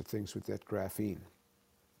sorts of things with that graphene.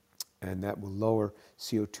 And that will lower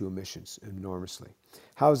CO2 emissions enormously.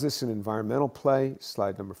 How is this an environmental play?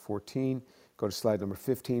 Slide number 14. Go to slide number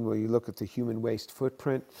 15, where you look at the human waste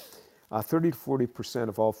footprint. 30 to 40%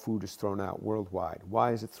 of all food is thrown out worldwide.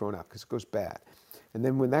 Why is it thrown out? Because it goes bad. And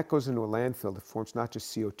then when that goes into a landfill, it forms not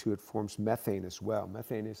just CO2, it forms methane as well.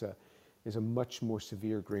 Methane is a much more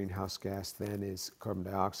severe greenhouse gas than is carbon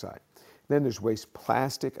dioxide. Then there's waste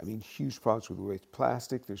plastic. I mean, huge problems with waste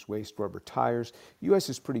plastic. There's waste rubber tires. The U.S.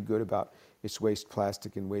 is pretty good about its waste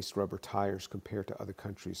plastic and waste rubber tires compared to other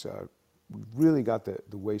countries. We've really got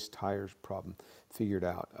the waste tires problem figured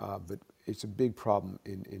out, but it's a big problem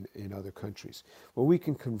in other countries. Well, we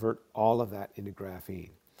can convert all of that into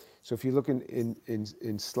graphene. So if you look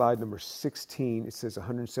in slide number 16, it says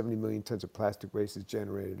 170 million tons of plastic waste is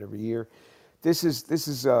generated every year. This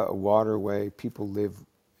is a waterway. People live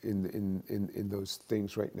in those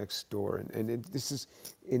things right next door, this is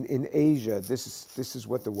in Asia. This is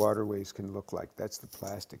what the waterways can look like. That's the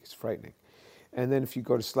plastic. It's frightening. And then if you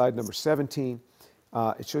go to slide number 17,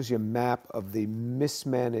 it shows you a map of the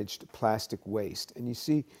mismanaged plastic waste. And you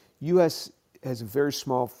see U.S. has a very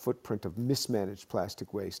small footprint of mismanaged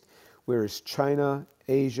plastic waste, whereas China,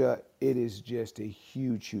 Asia, it is just a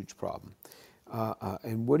huge, huge problem.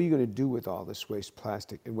 And what are you going to do with all this waste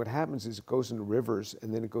plastic? And what happens is it goes into rivers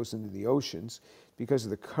and then it goes into the oceans. Because of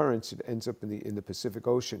the currents, it ends up in the Pacific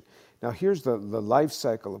Ocean. Now here's the life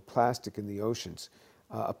cycle of plastic in the oceans.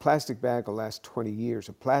 A plastic bag will last 20 years.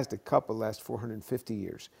 A plastic cup will last 450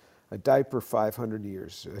 years. A diaper, 500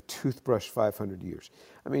 years. A toothbrush, 500 years.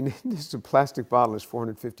 I mean, this is a plastic bottle is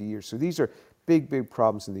 450 years. So these are big, big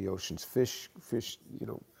problems in the oceans. Fish,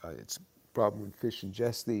 it's a problem when fish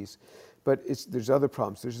ingest these. But there's other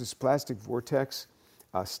problems. There's this plastic vortex,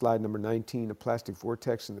 slide number 19, a plastic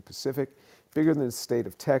vortex in the Pacific, bigger than the state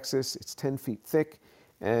of Texas. It's 10 feet thick,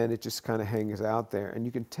 and it just kind of hangs out there. And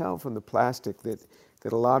you can tell from the plastic that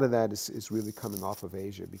a lot of that is really coming off of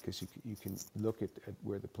Asia, because you can look at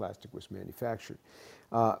where the plastic was manufactured.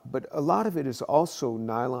 But a lot of it is also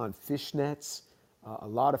nylon fish nets, a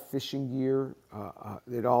lot of fishing gear.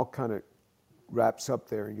 It all kind of wraps up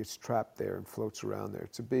there and gets trapped there and floats around there.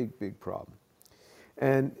 It's a big, big problem.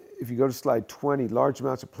 And if you go to slide 20, large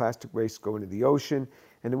amounts of plastic waste go into the ocean.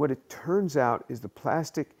 And then what it turns out is the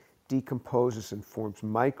plastic decomposes and forms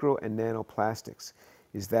micro and nanoplastics.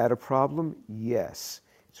 Is that a problem? Yes.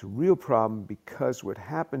 It's a real problem, because what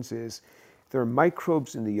happens is there are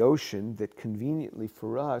microbes in the ocean that conveniently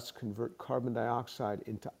for us convert carbon dioxide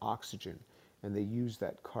into oxygen. And they use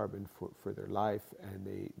that carbon for their life, and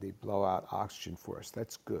they blow out oxygen for us.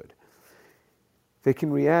 That's good. They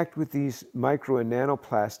can react with these micro and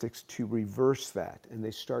nanoplastics to reverse that, and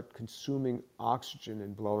they start consuming oxygen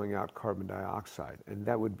and blowing out carbon dioxide, and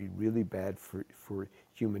that would be really bad for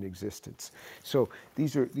human existence. So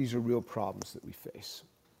these are real problems that we face.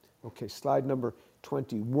 Okay, slide number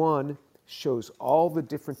 21 shows all the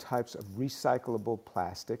different types of recyclable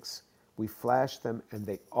plastics. We flash them, and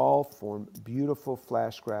they all form beautiful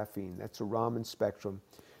flash graphene. That's a Raman spectrum.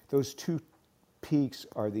 Those two peaks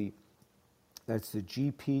are that's the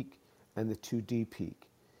G peak and the 2D peak.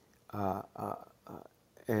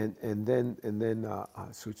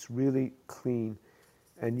 So it's really clean,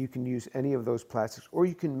 and you can use any of those plastics, or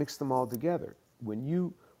you can mix them all together. When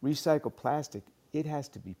you recycle plastic, it has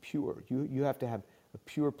to be pure. You have to have a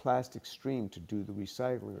pure plastic stream to do the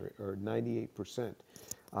recycling, or 98%.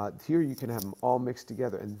 Here you can have them all mixed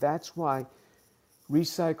together, and that's why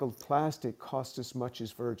recycled plastic costs as much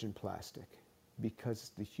as virgin plastic, because it's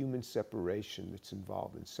the human separation that's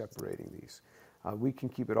involved in separating these. We can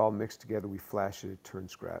keep it all mixed together. We flash it, it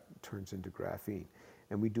turns into graphene.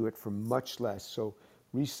 And we do it for much less. So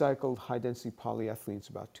recycled high-density polyethylene is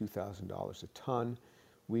about $2,000 a ton.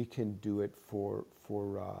 We can do it for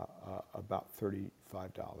about $35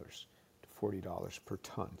 to $40 per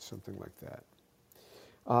ton, something like that.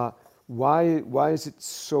 Why is it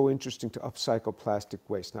so interesting to upcycle plastic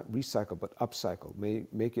waste? Not recycle, but upcycle.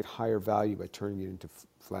 Make it higher value by turning it into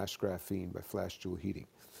flash graphene, by flash Joule heating.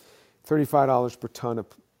 $35 per ton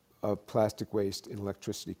of plastic waste in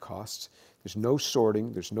electricity costs. There's no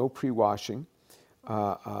sorting. There's no pre-washing.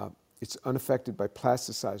 It's unaffected by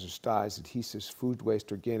plasticizers, dyes, adhesives, food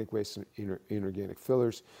waste, organic waste, and inorganic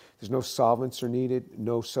fillers. There's no solvents are needed,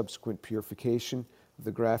 no subsequent purification.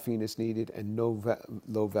 The graphene is needed, and no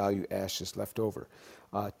low-value ash is left over.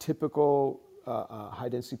 Typical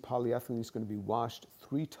high-density polyethylene is going to be washed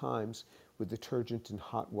 3 times with detergent and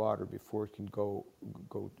hot water before it can go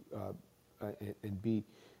and be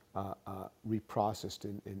reprocessed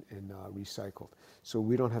and recycled. So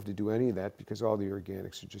we don't have to do any of that, because all the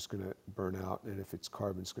organics are just going to burn out, and if it's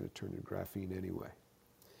carbon, it's going to turn into graphene anyway.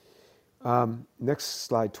 Next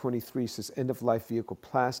slide, 23, says end-of-life vehicle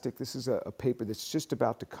plastic. This is a paper that's just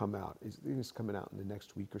about to come out. I think it's coming out in the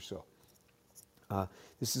next week or so.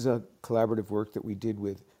 This is a collaborative work that we did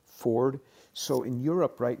with Ford. So in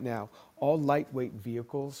Europe right now, all lightweight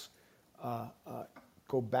vehicles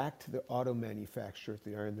go back to the auto manufacturer at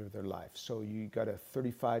the end of their life. So you got a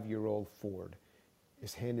 35-year-old Ford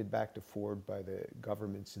is handed back to Ford by the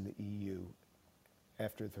governments in the EU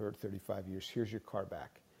after 35 years. Here's your car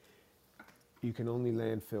back. You can only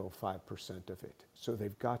landfill 5% of it. So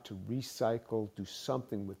they've got to recycle, do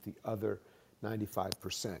something with the other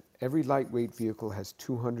 95%. Every lightweight vehicle has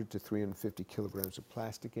 200 to 350 kilograms of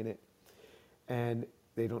plastic in it, and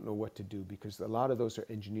they don't know what to do, because a lot of those are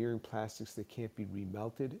engineering plastics. They can't be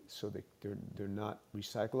remelted, so they're not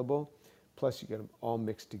recyclable. Plus, you get them all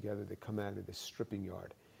mixed together. They come out of this stripping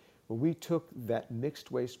yard. When we took that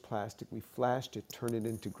mixed waste plastic, we flashed it, turned it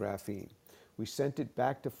into graphene. We sent it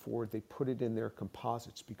back to Ford. They put it in their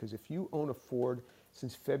composites, because if you own a Ford,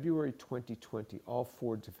 since February 2020, all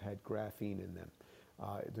Fords have had graphene in them.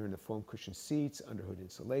 They're in the foam cushion seats, underhood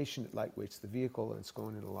insulation. It lightweights the vehicle, and it's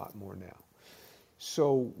going in a lot more now.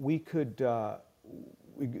 So we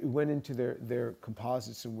went into their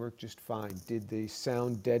composites and worked just fine. Did the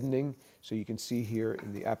sound deadening, so you can see here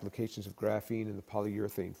in the applications of graphene and the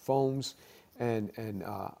polyurethane foams, and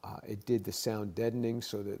it did the sound deadening,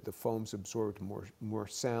 so that the foams absorbed more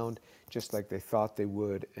sound, just like they thought they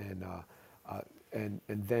would, and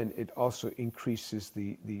then it also increases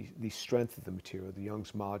the strength of the material, the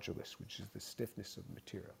Young's modulus, which is the stiffness of the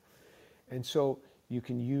material. And so you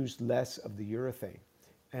can use less of the urethane.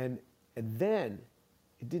 And then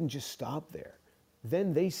it didn't just stop there.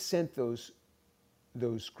 Then they sent those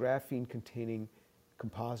graphene-containing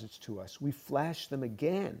composites to us. We flashed them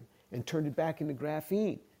again and turned it back into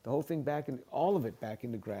graphene. The whole thing all of it back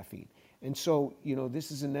into graphene. And so,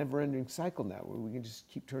 this is a never-ending cycle now, where we can just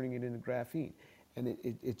keep turning it into graphene. And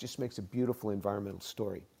it just makes a beautiful environmental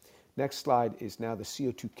story. Next slide is now the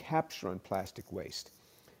CO2 capture on plastic waste.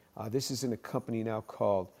 This is in a company now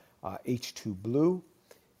called H2 Blue.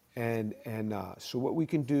 And so what we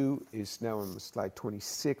can do is now on slide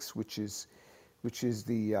 26, which is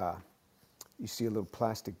the, you see a little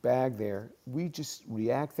plastic bag there. We just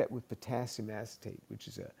react that with potassium acetate, which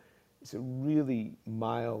is it's a really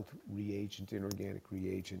mild reagent, inorganic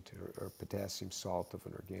reagent, or potassium salt of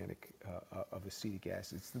an organic, of acetic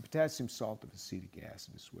acid. It's the potassium salt of acetic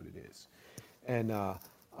acid is what it is. And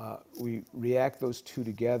we react those two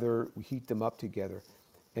together, we heat them up together,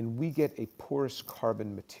 and we get a porous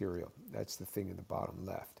carbon material. That's the thing in the bottom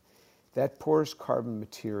left. That porous carbon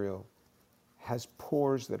material has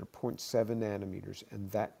pores that are zero point 0.7 nanometers,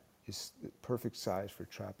 and that is the perfect size for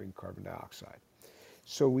trapping carbon dioxide.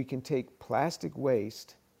 So we can take plastic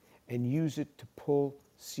waste and use it to pull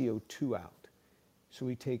CO2 out. So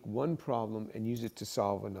we take one problem and use it to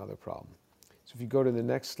solve another problem. So if you go to the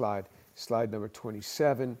next slide, slide number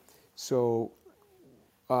 27. So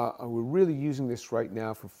we're really using this right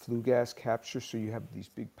now for flue gas capture. So you have these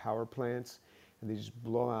big power plants, and they just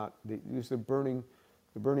blow out. They're burning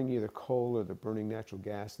either coal or they're burning natural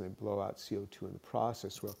gas, and they blow out CO2 in the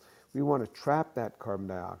process. Well, we want to trap that carbon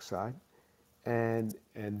dioxide, and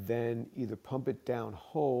then either pump it down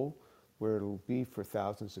whole, where it'll be for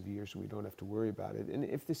thousands of years, and we don't have to worry about it. And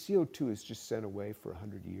if the CO2 is just sent away for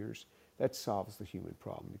 100 years, that solves the human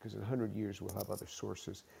problem, because in 100 years we'll have other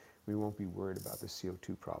sources. We won't be worried about the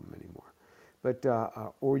CO2 problem anymore. But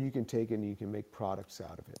or you can take it and you can make products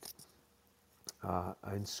out of it.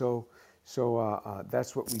 And so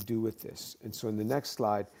that's what we do with this. And so in the next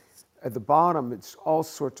slide, at the bottom, it's all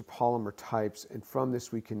sorts of polymer types, and from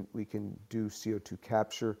this we can do CO2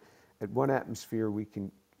 capture. At 1 atmosphere,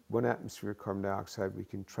 1 atmosphere carbon dioxide, we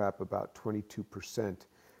can trap about 22%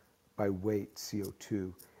 by weight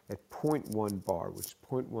CO2 at 0.1 bar, which is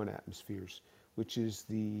 0.1 atmospheres, which is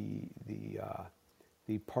the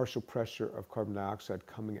partial pressure of carbon dioxide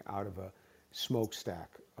coming out of a smokestack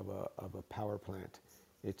of a power plant.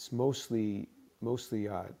 It's mostly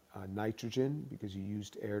nitrogen, because you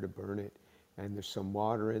used air to burn it, and there's some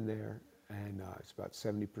water in there, and it's about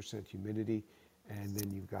 70% humidity, and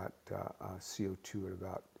then you've got CO2 at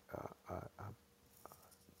about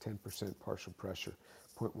 10% partial pressure,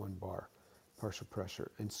 0.1 bar partial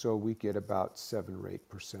pressure. And so we get about 7 or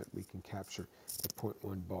 8% we can capture at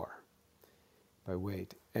 0.1 bar by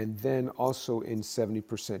weight. And then also in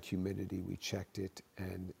 70% humidity, we checked it,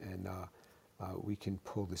 and we can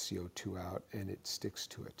pull the CO2 out, and it sticks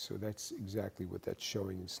to it. So that's exactly what that's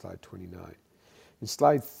showing in slide 29. In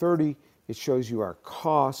slide 30, it shows you our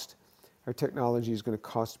cost. Our technology is going to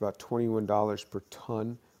cost about $21 per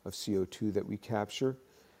ton of CO2 that we capture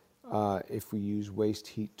if we use waste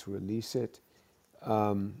heat to release it.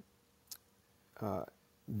 The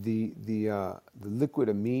liquid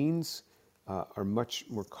amines are much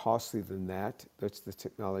more costly than that. That's the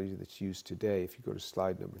technology that's used today. If you go to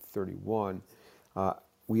slide number 31,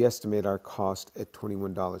 we estimate our cost at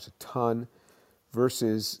 $21 a ton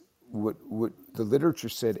versus what the literature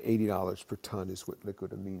said $80 per ton is what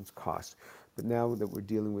liquid amines cost. But now that we're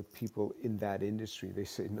dealing with people in that industry, they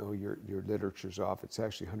say, no, your literature's off. It's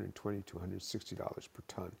actually $120 to $160 per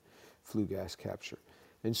ton flue gas capture.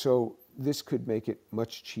 And so this could make it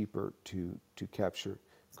much cheaper to capture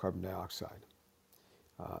carbon dioxide.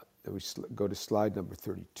 Then we go to slide number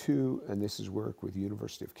 32, and this is work with the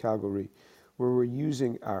University of Calgary, where we're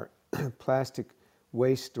using our plastic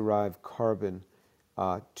waste-derived carbon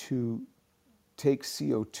to take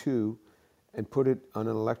CO2 and put it on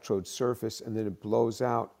an electrode surface, and then it blows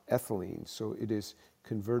out ethylene. So it is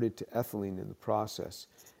converted to ethylene in the process.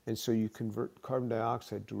 And so you convert carbon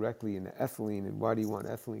dioxide directly into ethylene. And why do you want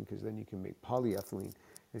ethylene? Because then you can make polyethylene,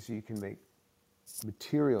 and so you can make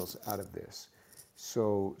materials out of this.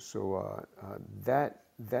 So that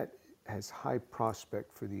has high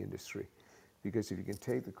prospect for the industry, because if you can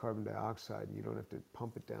take the carbon dioxide and you don't have to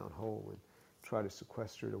pump it down whole and try to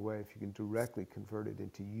sequester it away, if you can directly convert it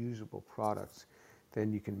into usable products,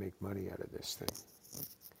 then you can make money out of this thing.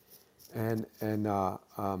 And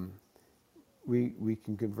we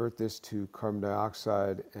can convert this to carbon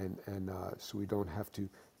dioxide, and so we don't have to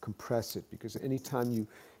compress it, because anytime you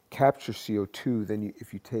capture CO2, then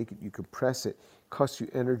if you take it, you compress it. It costs you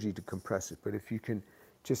energy to compress it. But if you can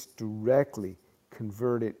just directly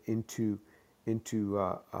convert it into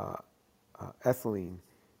ethylene,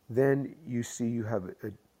 then you see you have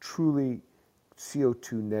a truly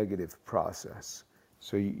CO2 negative process.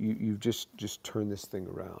 So you just turn this thing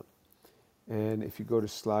around. And if you go to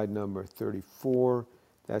slide number 34,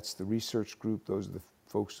 that's the research group. Those are the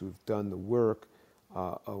folks who have done the work.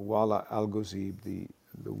 Wala Al-Ghazib,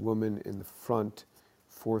 the woman in the front,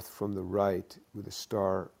 fourth from the right with a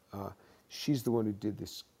star, she's the one who did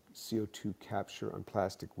this CO2 capture on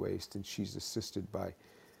plastic waste, and she's assisted by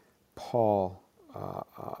Paul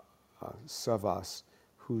Savas,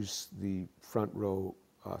 who's the front row,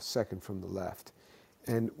 second from the left.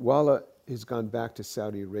 And Wala has gone back to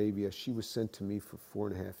Saudi Arabia. She was sent to me for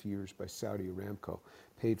 4.5 years by Saudi Aramco,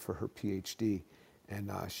 paid for her PhD,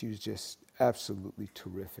 and she was just absolutely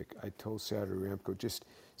terrific. I told Saudi Aramco, just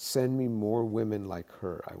send me more women like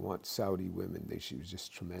her. I want Saudi women. She was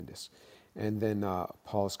just tremendous. And then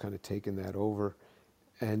Paul's kind of taken that over.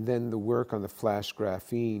 And then the work on the flash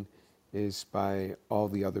graphene is by all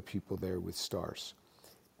the other people there with stars.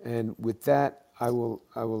 And with that, I will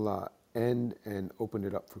end and open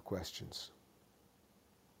it up for questions.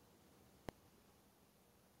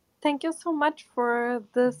 Thank you so much for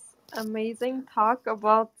this amazing talk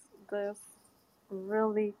about this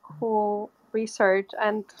really cool research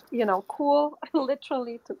and, cool,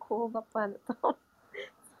 literally to cool the planet down.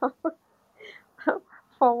 So,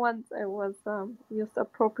 for once, it was used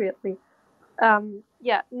appropriately.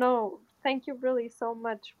 Yeah, no, thank you really so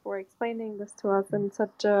much for explaining this to us in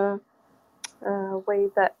such a way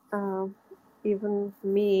that even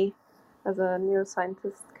me, as a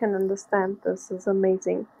neuroscientist, can understand. This is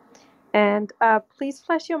amazing. And please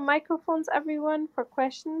flash your microphones, everyone, for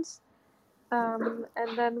questions, and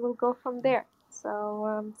then we'll go from there.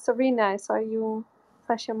 So, Serena, I saw you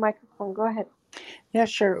flash your microphone. Go ahead. Yeah,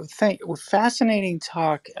 sure. Fascinating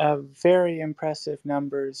talk. Very impressive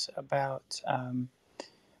numbers about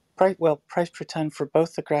price per ton for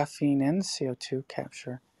both the graphene and the CO2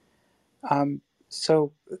 capture.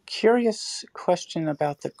 So, curious question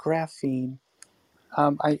about the graphene.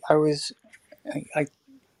 I was,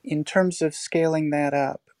 in terms of scaling that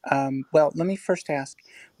up. Well, let me first ask: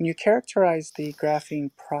 when you characterize the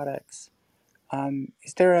graphene products,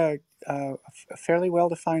 is there a fairly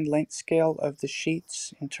well-defined length scale of the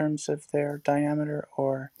sheets in terms of their diameter,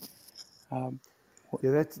 or? Um,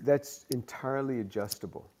 Yeah, that's entirely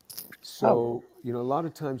adjustable. oh, So, a lot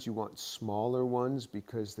of times you want smaller ones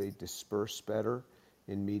because they disperse better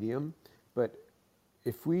in medium. But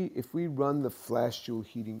if we run the flash Joule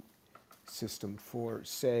heating system for,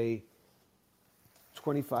 say,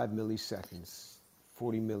 25 milliseconds,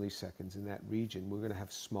 40 milliseconds in that region, we're going to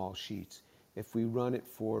have small sheets. If we run it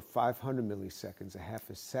for 500 milliseconds, a half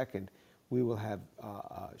a second, we will have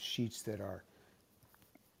sheets that are,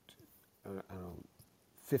 I don't know,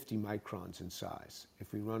 50 microns in size.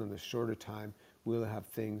 If we run on a shorter time, we'll have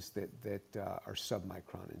things that are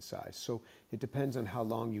submicron in size. So it depends on how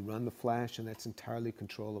long you run the flash, and that's entirely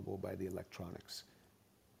controllable by the electronics.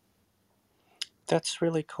 that's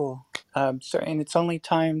really cool. And it's only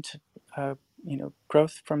timed,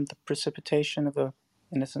 growth from the precipitation of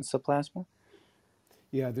in essence, the plasma.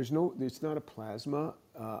 Yeah, it's not a plasma.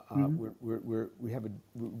 Mm-hmm. We're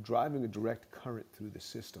driving a direct current through the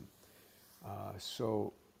system.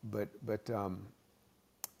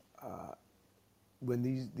 When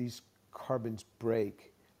these carbons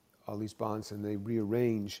break, all these bonds, and they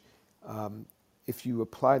rearrange, if you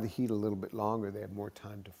apply the heat a little bit longer, they have more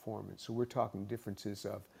time to form. And so we're talking differences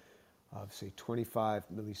of say 25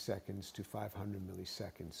 milliseconds to 500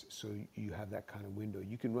 milliseconds. So you have that kind of window.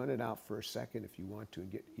 You can run it out for a second if you want to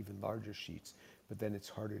and get even larger sheets, but then it's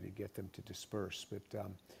harder to get them to disperse. But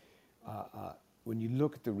when you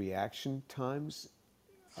look at the reaction times,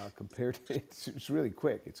 compared to, it's really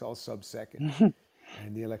quick. It's all sub-second.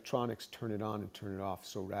 And the electronics turn it on and turn it off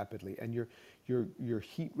so rapidly. And your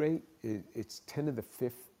heat rate, it's 10 to the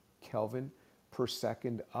 5th Kelvin per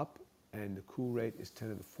second up, and the cool rate is 10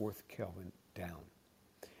 to the 4th Kelvin down.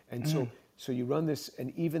 And so you run this,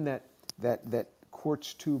 and even that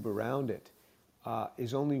quartz tube around it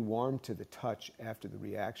is only warm to the touch after the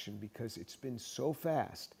reaction because it's been so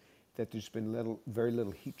fast that there's been very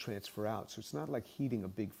little heat transfer out. So it's not like heating a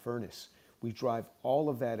big furnace. We drive all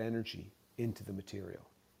of that energy into the material.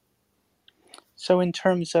 So, in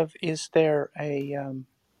terms of, is there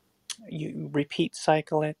you repeat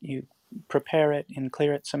cycle it, you prepare it and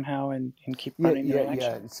clear it somehow, and keep running the Yeah.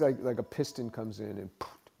 reaction? It's like a piston comes in and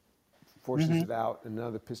forces it out, and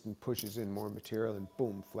another piston pushes in more material, and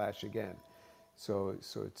boom, flash again. So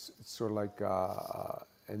it's sort of like,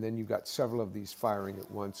 and then you've got several of these firing at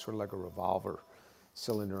once, sort of like a revolver,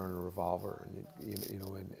 cylinder on a revolver, and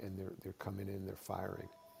and they're coming in, they're firing,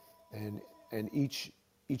 and each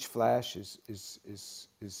flash is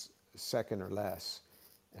a second or less,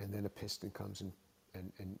 and then a piston comes in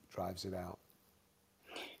and drives it out.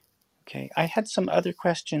 Okay, I had some other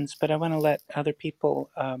questions, but I want to let other people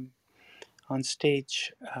on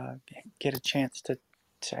stage get a chance to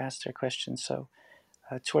ask their questions. So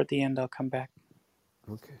toward the end, I'll come back.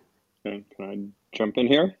 Okay. Can I jump in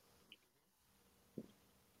here?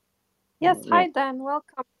 Yes, Yeah. hi, Dan.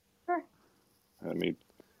 Welcome. Sure. Let me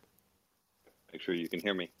make sure you can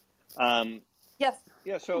hear me. Yes.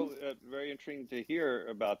 Yeah, so very interesting to hear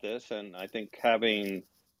about this, and I think having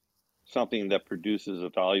something that produces a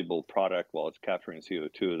valuable product while it's capturing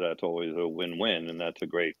CO2, that's always a win-win, and that's a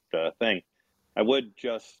great thing. I would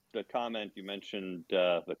just comment, you mentioned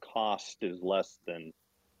the cost is less than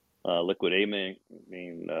liquid amine,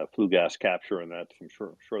 flue gas capture, and that's, I'm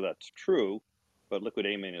sure that's true, but liquid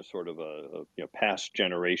amine is sort of a past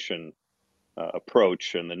generation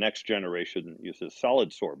approach, and the next generation uses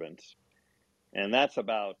solid sorbents, and that's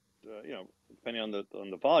about depending on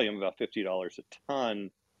the volume, about $50 a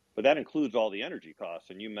ton, but that includes all the energy costs.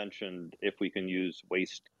 And you mentioned if we can use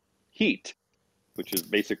waste heat, which is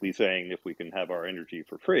basically saying if we can have our energy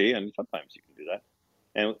for free, and sometimes you can do that.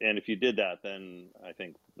 And if you did that, then I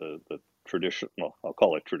think the traditional, well, I'll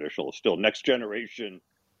call it traditional, still next generation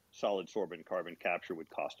solid sorbent carbon capture would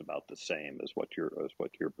cost about the same as what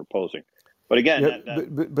you're proposing. But again, Yeah,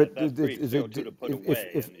 that's great CO2 to put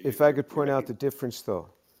away, and if I could you're point going to out be, the difference though,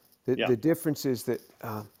 yeah, the difference is that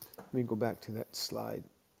let me go back to that slide.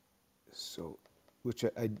 So, which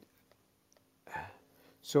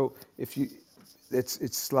so if you,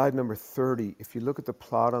 it's slide number 30. If you look at the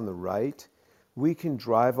plot on the right, we can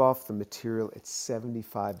drive off the material at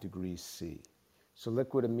 75 degrees C. So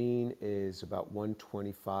liquid amine is about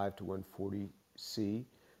 125 to 140 C.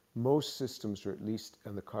 Most systems, or at least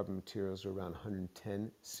on the carbon materials, are around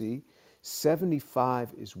 110 C.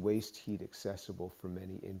 75 is waste heat accessible for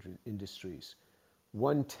many industries.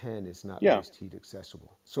 110 is not yeah. waste heat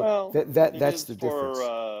accessible. So Well, it that's is the for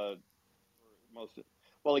difference. most.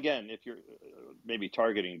 Well, again, if you're maybe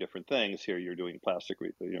targeting different things here, you're doing plastic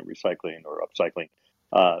recycling or upcycling.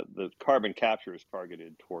 The carbon capture is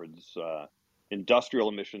targeted towards industrial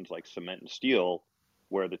emissions like cement and steel,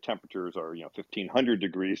 where the temperatures are 1500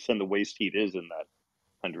 degrees, and the waste heat is in that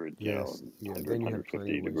 100 Yes, yeah, then you have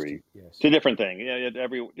plenty 150 of waste degree. heat, yes. It's a different thing. Yeah,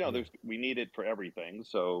 We need it for everything.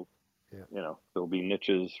 So yeah. there'll be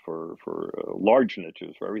niches for large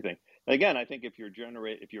niches for everything. And again, I think if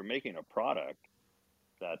you're making a product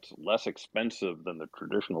that's less expensive than the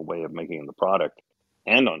traditional way of making the product,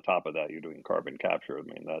 and on top of that you're doing carbon capture, I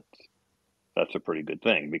mean that's a pretty good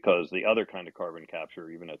thing, because the other kind of carbon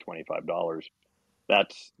capture, even at $25,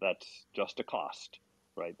 that's just a cost,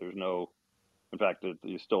 right? There's no, in fact,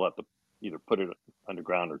 you still have to either put it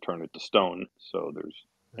underground or turn it to stone, so there's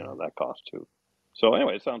Right. that cost too. So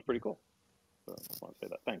anyway, it sounds pretty cool. So I just want to say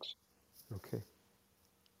that. Thanks. Okay.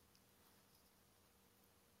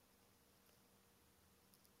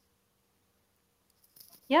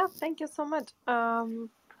 Yeah, thank you so much.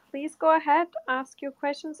 Please go ahead, ask your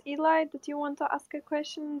questions. Eli, did you want to ask a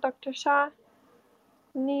question? Dr. Shah,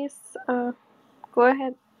 Denise, go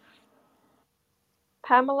ahead.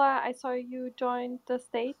 Pamela, I saw you joined the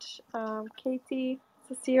stage. Katie,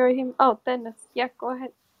 Cecilia, him. Oh, Dennis. Yeah, go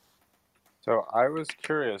ahead. So I was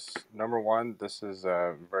curious, number one, this is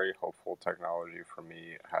a very hopeful technology for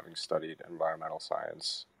me, having studied environmental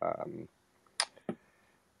science,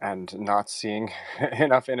 and not seeing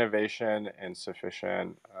enough innovation and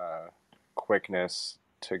sufficient quickness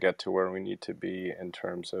to get to where we need to be in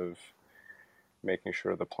terms of making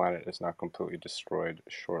sure the planet is not completely destroyed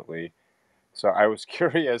shortly. So I was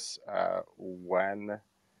curious when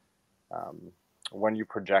you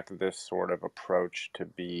project this sort of approach to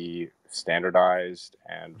be standardized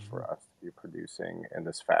and for us to be producing in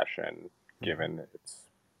this fashion, given it's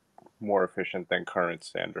more efficient than current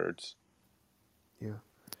standards. Yeah.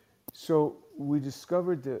 So we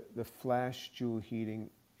discovered the flash joule heating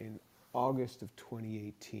in August of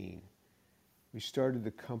 2018. We started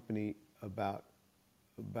the company about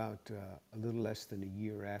a little less than a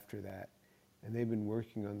year after that, and they've been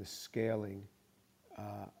working on the scaling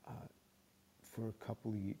for a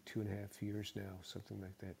couple of 2.5 years now, something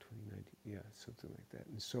like that. 2019, yeah, something like that.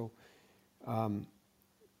 And so,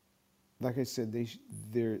 like I said,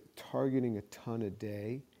 they're targeting a ton a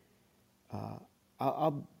day.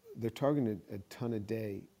 They're targeting a ton a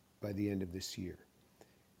day by the end of this year.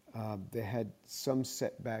 They had some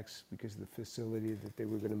setbacks because the facility that they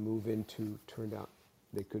were going to move into turned out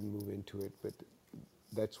they couldn't move into it, but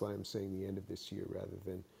that's why I'm saying the end of this year rather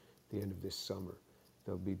than the end of this summer.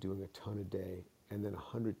 They'll be doing a ton a day, and then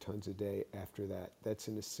 100 tons a day after that. That's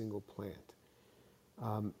in a single plant.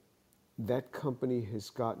 That company has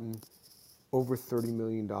gotten over $30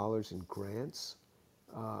 million in grants,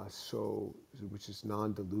 which is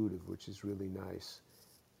non-dilutive, which is really nice.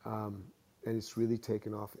 And it's really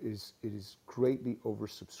taken off. It is greatly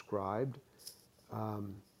oversubscribed.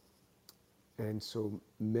 And so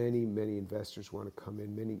many investors want to come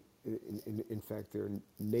in. In fact, there are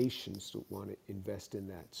nations that want to invest in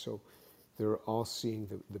that. So they're all seeing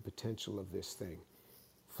the potential of this thing.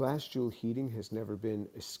 Flash joule heating has never been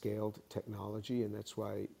a scaled technology, and that's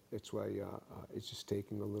why it's just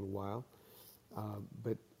taking a little while.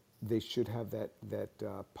 But they should have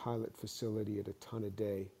that pilot facility at a ton a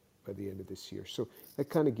day by the end of this year. So that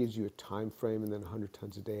kind of gives you a time frame, and then 100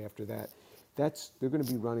 tons a day after that. They're going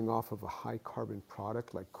to be running off of a high carbon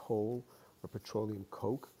product like coal or petroleum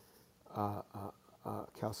coke,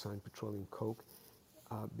 calcined petroleum coke.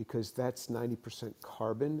 because that's 90%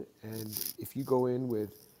 carbon. And if you go in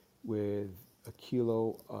with a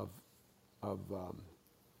kilo of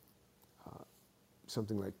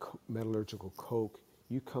something like metallurgical coke,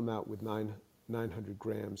 you come out with 900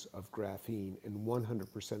 grams of graphene, and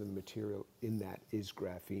 100% of the material in that is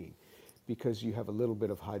graphene, because you have a little bit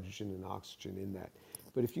of hydrogen and oxygen in that.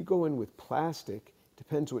 But if you go in with plastic,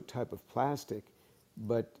 depends what type of plastic,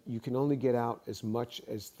 but you can only get out as much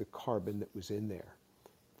as the carbon that was in there.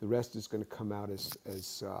 The rest is going to come out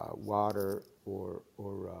as water or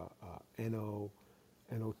NO,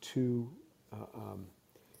 NO2.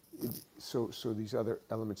 So these other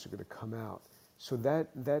elements are going to come out. So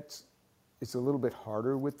that's it's a little bit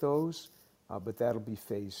harder with those, but that'll be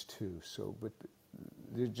phase 2. So, but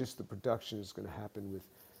just the production is going to happen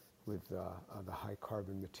with the high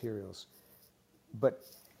carbon materials. But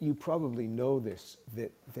you probably know this,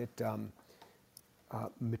 that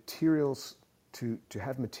materials, to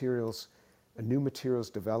have materials, a new materials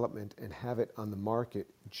development and have it on the market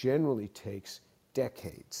generally takes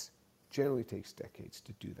decades. Generally takes decades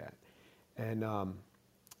to do that. And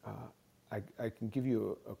I can give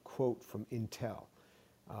you a quote from Intel,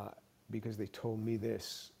 because they told me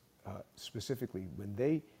this specifically. When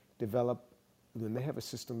they have a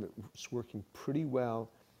system that's working pretty well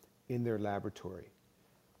in their laboratory,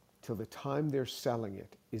 till the time they're selling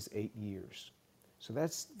it is 8 years. So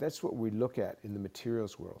that's what we look at in the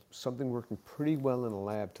materials world. Something working pretty well in a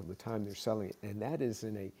lab till the time they're selling it. And that is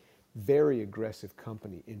in a very aggressive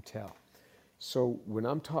company, Intel. So when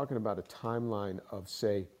I'm talking about a timeline of,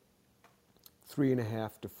 say,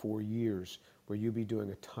 3.5 to 4 years, where you'll be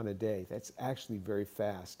doing a ton a day, that's actually very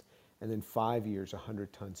fast. And then 5 years,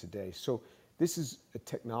 100 tons a day. So this is a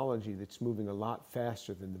technology that's moving a lot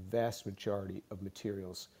faster than the vast majority of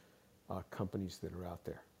materials companies that are out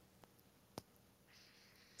there.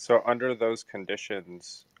 So under those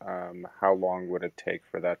conditions, how long would it take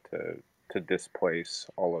for that to displace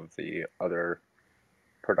all of the other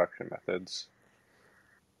production methods?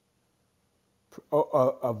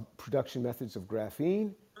 Of production methods of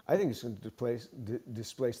graphene, I think it's going to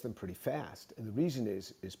displace them pretty fast. And the reason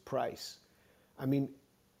is price. I mean,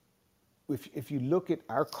 if you look at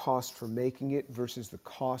our cost for making it versus the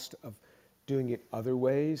cost of doing it other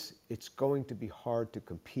ways, it's going to be hard to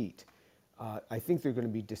compete. I think they're going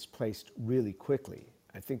to be displaced really quickly.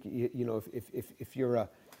 I think, you know, if you're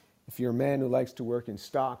a man who likes to work in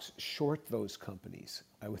stocks, short those companies,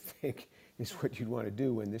 I would think, is what you'd want to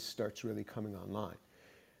do when this starts really coming online.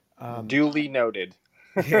 Duly noted.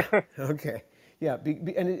 Yeah. Okay. Yeah.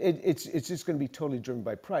 And it's just going to be totally driven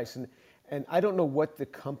by price. And I don't know what the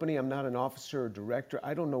company, I'm not an officer or director,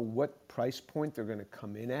 I don't know what price point they're going to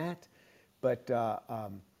come in at, but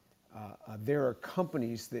there are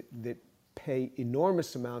companies that pay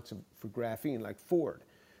enormous amounts for graphene, like Ford.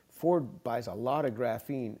 Ford buys a lot of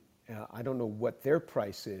graphene. I don't know what their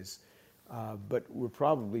price is, but we're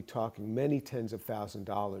probably talking many tens of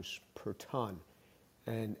 $1,000s per ton.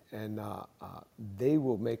 And they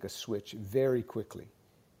will make a switch very quickly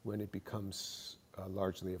when it becomes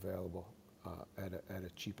largely available at a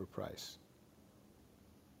cheaper price.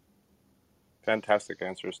 Fantastic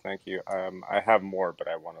answers, thank you. I have more, but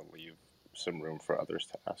I want to leave some room for others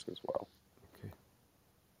to ask as well. Okay.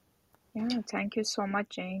 Yeah, thank you so much,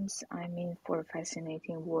 James. I mean, for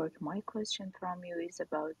fascinating work. My question from you is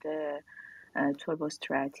about the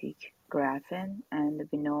turbostratic graphene, and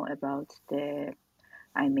we know about the,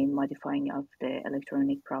 I mean, modifying of the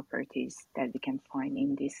electronic properties that we can find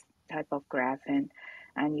in this type of graphene.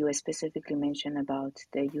 And you specifically mentioned about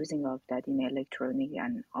the using of that in electronic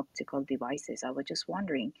and optical devices. I was just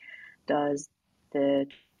wondering, does the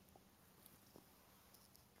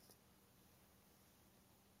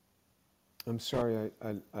I'm sorry,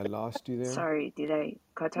 I lost you there. Sorry, did I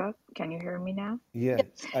cut off? Can you hear me now? Yes,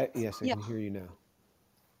 I Yeah. can hear you now.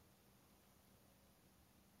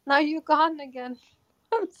 Now you're gone again.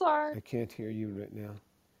 I'm sorry. I can't hear you right now.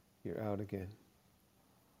 You're out again.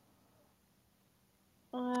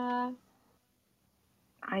 I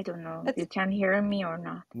don't know. It's You can hear me or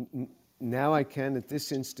not? Now I can. At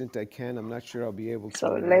this instant, I can. I'm not sure I'll be able to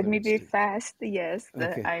So in let another me be instant. fast. Yes,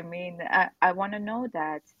 Okay. I mean, I want to know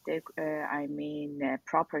that the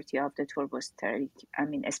property of the turbostatic. I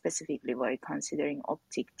mean, specifically by considering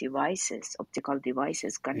optical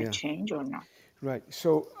devices, gonna Yeah. change or not? Right.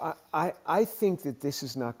 So I think that this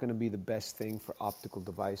is not going to be the best thing for optical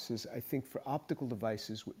devices. I think for optical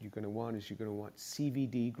devices, what you're going to want is you're going to want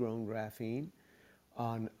CVD grown graphene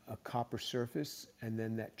on a copper surface, and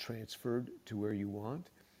then that transferred to where you want.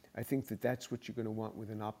 I think that that's what you're going to want with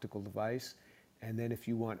an optical device. And then if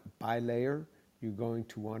you want bilayer, You're going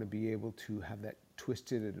to want to be able to have that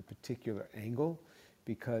twisted at a particular angle,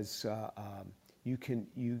 because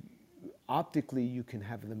optically you can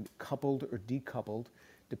have them coupled or decoupled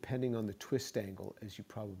depending on the twist angle, as you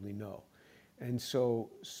probably know. And so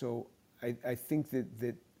I think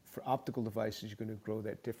that for optical devices, you're going to grow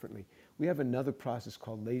that differently. We have another process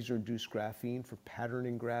called laser-induced graphene for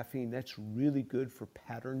patterning graphene. That's really good for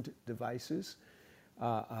patterned devices.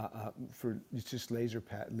 For it's just laser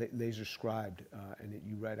scribed, and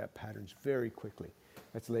you write out patterns very quickly.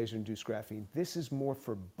 That's laser-induced graphene. This is more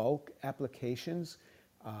for bulk applications,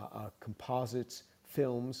 composites,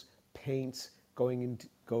 films, paints, going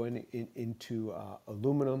into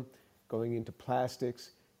aluminum, going into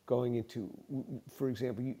plastics, going into, for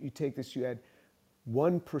example, you take this, you add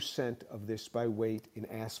 1% of this by weight in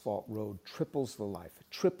asphalt road, triples the life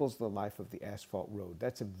of the asphalt road.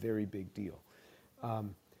 That's a very big deal.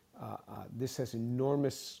 This has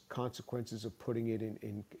enormous consequences of putting it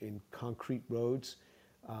in concrete roads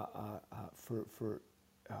for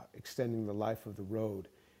extending the life of the road.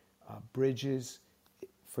 Bridges,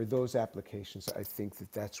 for those applications, I think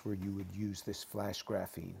that's where you would use this flash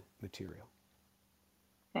graphene material.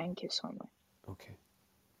 Thank you so much. Okay.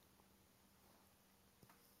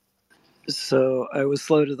 So I was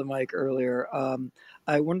slow to the mic earlier.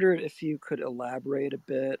 I wondered if you could elaborate a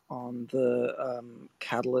bit on the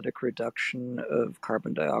catalytic reduction of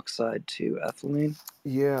carbon dioxide to ethylene.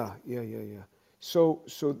 Yeah. So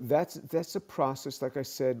that's a process, like I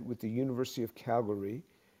said, with the University of Calgary,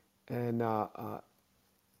 and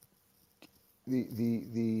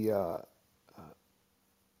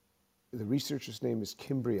the researcher's name is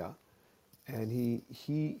Kimbria, and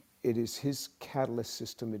it is his catalyst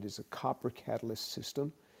system. It is a copper catalyst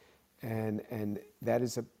system, and that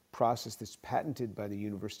is a process that's patented by the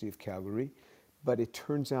University of Calgary. But it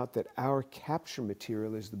turns out that our capture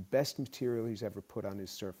material is the best material he's ever put on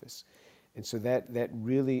his surface, and so that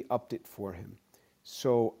really upped it for him.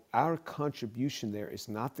 So our contribution there is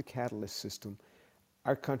not the catalyst system.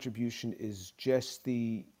 Our contribution is just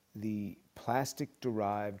the plastic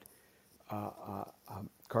derived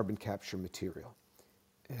carbon capture material,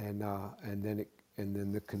 and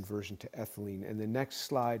then the conversion to ethylene. And the next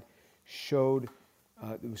slide showed,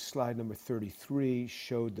 it was slide number 33,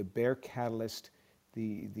 showed the bare catalyst,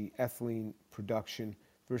 the ethylene production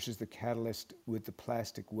versus the catalyst with the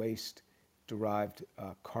plastic waste derived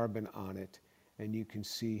carbon on it. And you can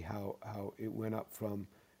see how it went up from,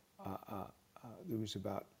 there was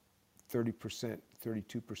about 30%,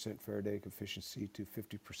 32% Faraday efficiency to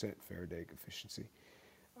 50% Faraday efficiency.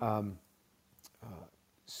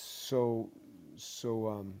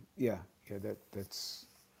 That's,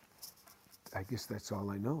 I guess that's all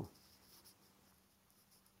I know.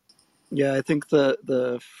 Yeah, I think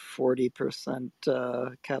the 40%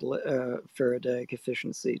 Faraday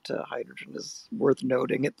efficiency to hydrogen is worth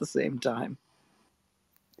noting at the same time.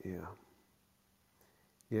 Yeah.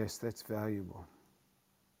 Yes, that's valuable.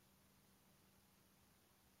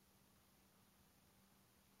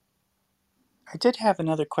 I did have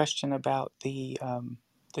another question about the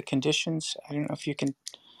conditions. I don't know if you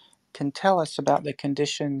can tell us about the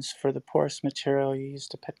conditions for the porous material you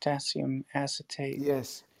used, the potassium acetate.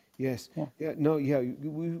 Yes. Yeah.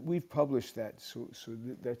 We've published that, so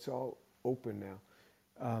that's all open now.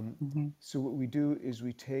 So what we do is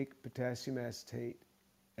we take potassium acetate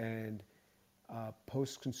and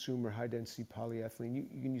post-consumer high-density polyethylene.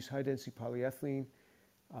 You can use high-density polyethylene,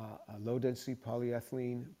 low-density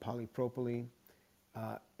polyethylene, polypropylene,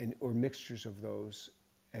 or mixtures of those,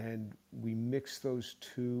 and we mix those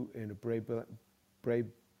two in a braid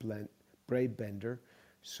bender.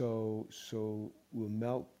 So we'll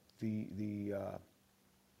melt the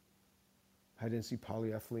high-density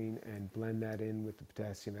polyethylene and blend that in with the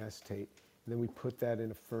potassium acetate. And then we put that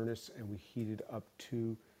in a furnace and we heat it up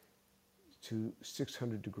to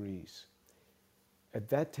 600 degrees. At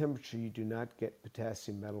that temperature, you do not get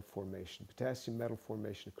potassium metal formation. Potassium metal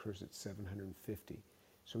formation occurs at 750.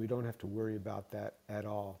 So we don't have to worry about that at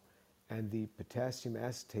all. And the potassium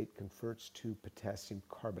acetate converts to potassium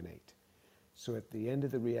carbonate. So at the end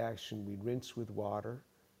of the reaction, we rinse with water,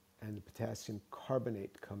 and the potassium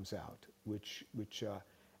carbonate comes out, which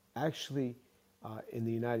actually, in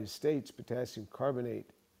the United States, potassium carbonate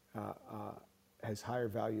has higher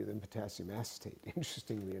value than potassium acetate,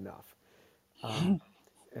 interestingly enough. And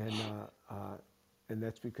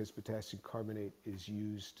that's because potassium carbonate is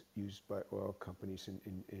used by oil companies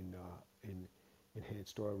in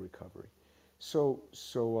enhanced oil recovery. So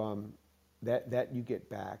that you get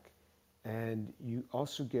back, and you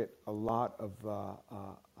also get a lot of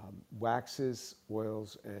waxes,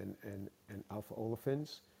 oils, and alpha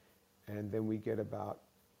olefins, and then we get about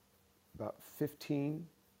 15%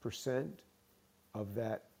 of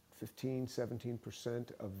that,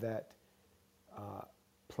 17% of that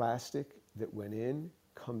plastic that went in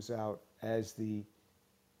comes out as the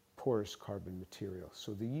porous carbon material.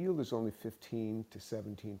 So the yield is only 15 to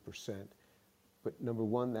 17%. But number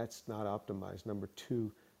one, that's not optimized. Number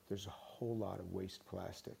two, there's a whole lot of waste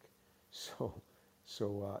plastic. So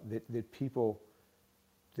that people,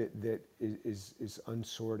 that is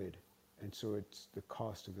unsorted. And so it's, the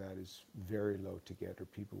cost of that is very low to get, or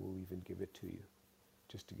people will even give it to you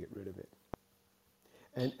just to get rid of it.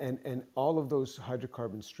 And all of those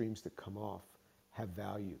hydrocarbon streams that come off have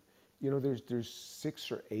value. You know, there's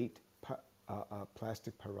 6 or 8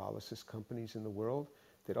 plastic pyrolysis companies in the world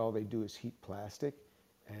that all they do is heat plastic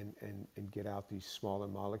and get out these smaller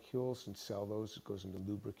molecules and sell those. It goes into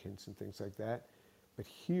lubricants and things like that. But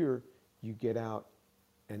here you get out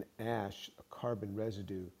an ash, a carbon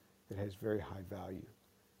residue that has very high value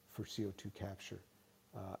for CO2 capture.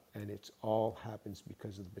 And it's all happens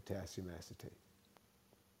because of the potassium acetate.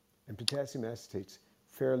 And potassium acetate's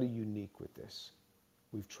fairly unique with this.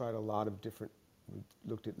 We've tried a lot of different, we've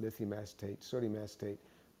looked at lithium acetate, sodium acetate,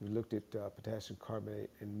 we looked at potassium carbonate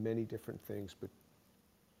and many different things, but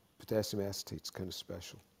potassium acetate's kind of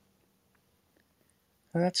special.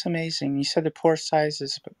 Well, that's amazing. You said the pore size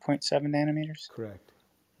is 0.7 nanometers? Correct.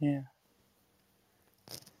 Yeah.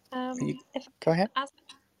 If Go ahead. ask,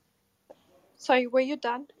 sorry, were you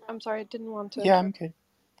done? I'm sorry, I didn't want to Yeah, I'm interrupt. good.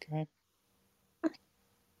 Go ahead.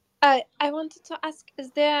 I wanted to ask,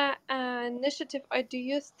 is there an initiative, or do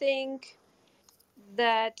you think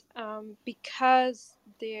that because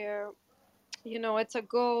there, it's a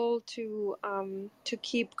goal to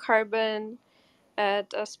keep carbon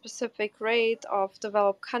at a specific rate of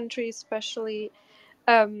developed countries, especially,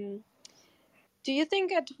 do you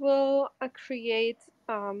think it will create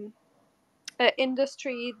an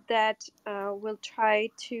industry that will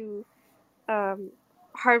try to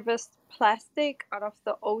harvest plastic out of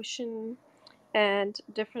the ocean and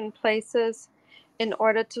different places in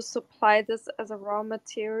order to supply this as a raw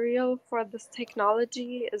material for this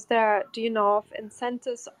technology? Do you know of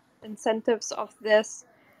incentives of this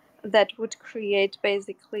that would create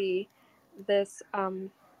basically this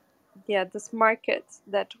this market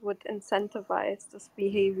that would incentivize this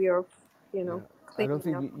behavior of Yeah,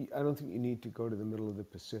 cleaning up? I don't think you need to go to the middle of the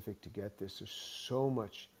Pacific to get this. There's so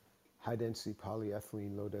much high density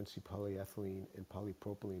polyethylene, low density polyethylene, and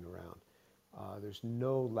polypropylene around. There's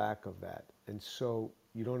no lack of that, and so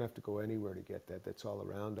you don't have to go anywhere to get that. That's all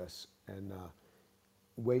around us. And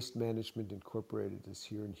Waste Management Incorporated is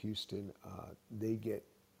here in Houston. They get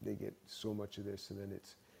so much of this, and then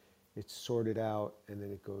it's sorted out, and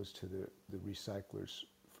then it goes to the recyclers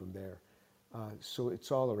from there. So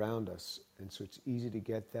it's all around us, and so it's easy to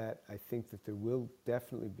get that. I think that there will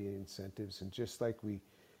definitely be incentives, and just like we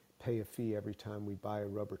pay a fee every time we buy a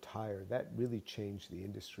rubber tire, that really changed the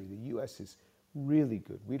industry. The U.S. is really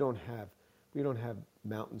good. We don't have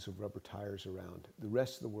mountains of rubber tires around. The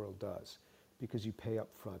rest of the world does, because you pay up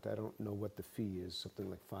front. I don't know what the fee is, something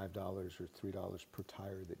like $5 or $3 per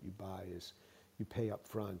tire that you buy is, you pay up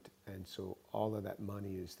front, and so all of that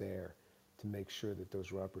money is there to make sure that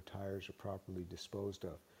those rubber tires are properly disposed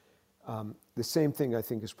of. The same thing I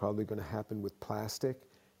think is probably going to happen with plastic,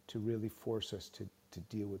 to really force us to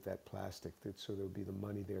deal with that plastic, so there'll be the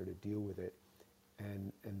money there to deal with it,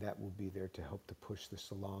 and that will be there to help to push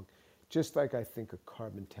this along. Just like I think a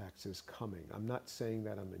carbon tax is coming. I'm not saying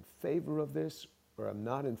that I'm in favor of this or I'm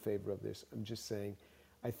not in favor of this. I'm just saying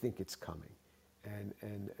I think it's coming, and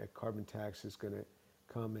a carbon tax is going to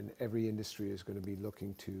come, and every industry is going to be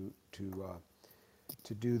looking to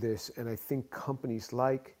do this. And I think companies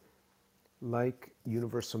like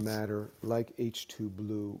Universal Matter, like H2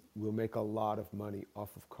 Blue, will make a lot of money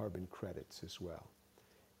off of carbon credits as well,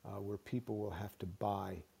 where people will have to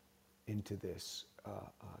buy into this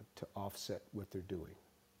to offset what they're doing.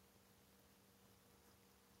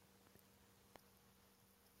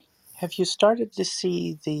 Have you started to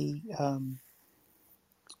see the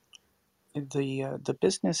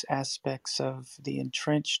business aspects of the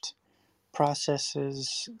entrenched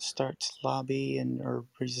processes start to lobby or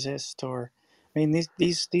resist? Or, I mean,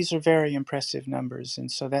 these are very impressive numbers,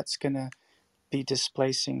 and so that's going to be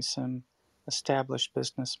displacing some established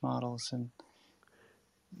business models. And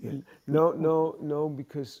Yeah. No,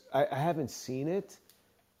 because I haven't seen it.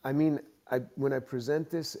 I mean, when I present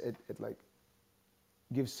this at like,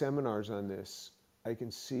 give seminars on this, I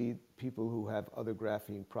can see people who have other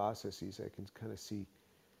graphene processes. I can kind of see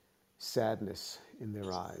sadness in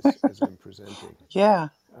their eyes as I'm presenting. yeah,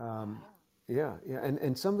 Yeah,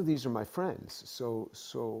 and some of these are my friends.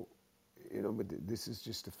 So but this is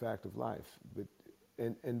just a fact of life. But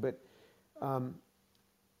um,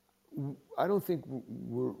 I don't think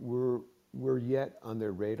we're yet on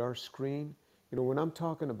their radar screen. When I'm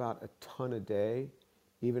talking about a ton a day,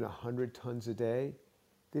 even 100 tons a day,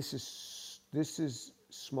 this is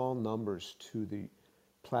small numbers to the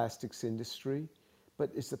plastics industry. But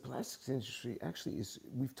it's the plastics industry actually is.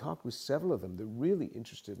 We've talked with several of them. They're really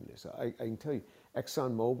interested in this. I can tell you,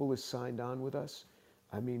 ExxonMobil is signed on with us.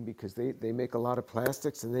 I mean, because they make a lot of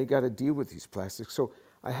plastics and they got to deal with these plastics. So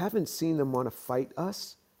I haven't seen them want to fight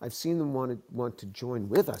us. I've seen them want to join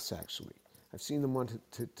with us, actually. I've seen them want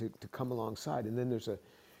to come alongside. And then there's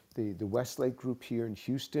the Westlake group here in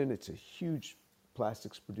Houston. It's a huge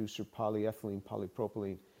plastics producer, polyethylene,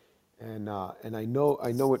 polypropylene. And I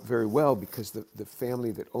know it very well because the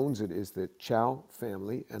family that owns it is the Chow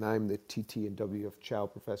family, and I'm the TT and WF Chow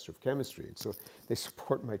Professor of Chemistry. And so they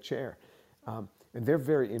support my chair. And they're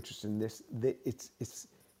very interested in this.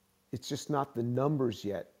 It's just not the numbers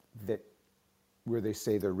yet that where they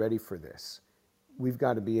say they're ready for this. We've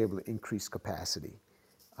got to be able to increase capacity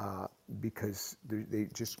because they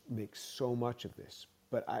just make so much of this.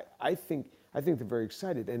 But I think they're very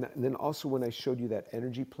excited. And then also when I showed you that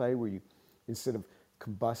energy play where you, instead of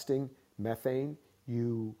combusting methane,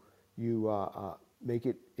 you make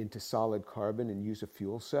it into solid carbon and use a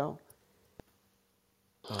fuel cell.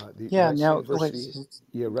 The Yeah. Rice Now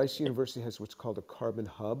University, Rice University has what's called a carbon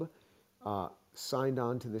hub. Signed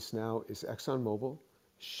on to this now is ExxonMobil,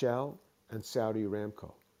 Shell, and Saudi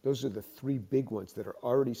Aramco. Those are the three big ones that are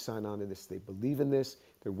already signed on to this. They believe in this.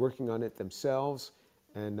 They're working on it themselves.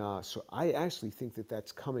 And so I actually think that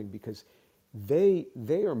that's coming because they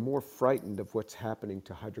are more frightened of what's happening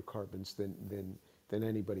to hydrocarbons than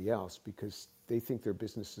anybody else because they think their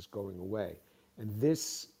business is going away. And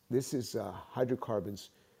this is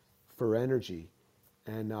hydrocarbons for energy.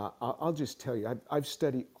 And I'll just tell you, I've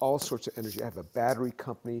studied all sorts of energy. I have a battery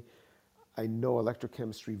company. I know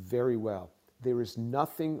electrochemistry very well. There is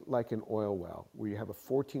nothing like an oil well where you have a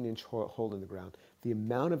 14-inch hole in the ground. The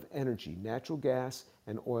amount of energy, natural gas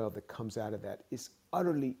and oil that comes out of that is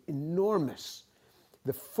utterly enormous.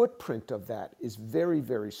 The footprint of that is very,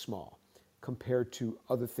 very small compared to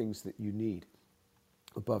other things that you need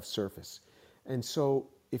above surface. And so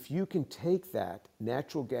if you can take that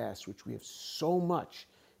natural gas, which we have so much,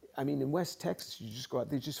 I mean, in West Texas, you just go out,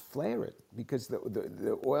 they just flare it because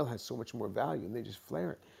the oil has so much more value and they just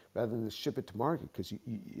flare it rather than ship it to market because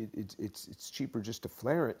it's cheaper just to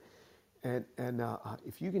flare it. And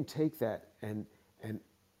if you can take that and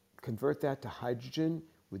convert that to hydrogen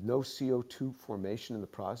with no CO2 formation in the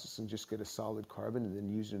process and just get a solid carbon and then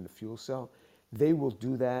use it in a fuel cell, they will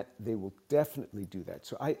do that. They will definitely do that.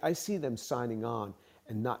 So I see them signing on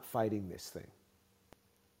and not fighting this thing.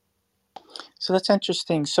 So that's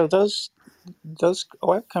interesting. So those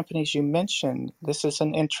oil companies you mentioned, this is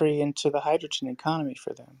an entry into the hydrogen economy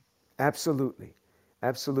for them. Absolutely.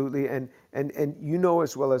 Absolutely. And you know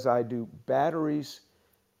as well as I do, batteries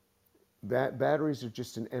are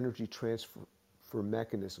just an energy transfer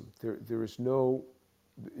mechanism. There is no,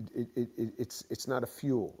 it's not a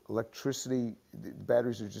fuel. Electricity,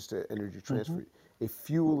 batteries are just an energy transfer. Mm-hmm. A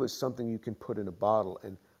fuel is something you can put in a bottle,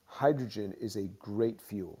 and hydrogen is a great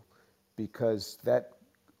fuel because that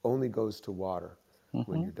only goes to water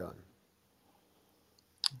when you're done.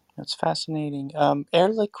 That's fascinating. Air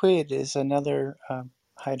Liquide is another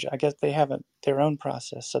hydro. I guess they have their own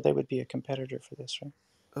process, so they would be a competitor for this, right?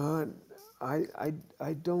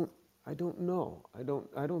 I don't know. I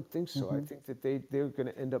don't think so. I think that they're going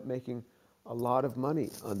to end up making a lot of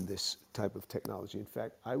money on this type of technology. In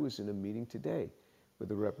fact, I was in a meeting today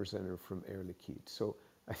with a representative from Air Liquide, so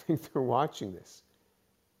I think they're watching this.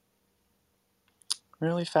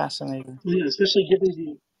 Really fascinating. Yeah,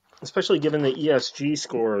 especially given the ESG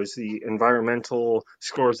scores, the environmental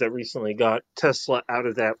scores that recently got Tesla out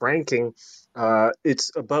of that ranking. It's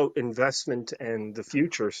about investment and the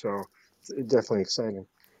future, so it's definitely exciting.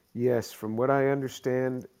 Yes, from what I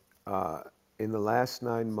understand, in the last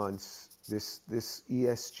 9 months, this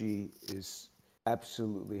ESG is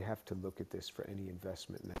absolutely have to look at this for any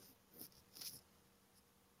investment now.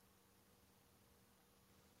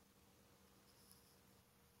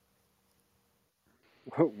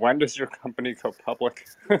 When does your company go public?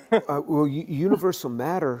 Well, Universal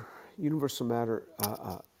Matter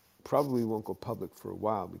probably won't go public for a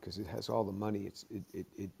while because it has all the money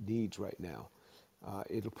it needs right now.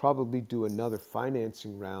 It'll probably do another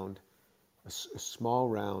financing round, a small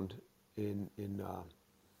round in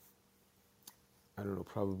I don't know,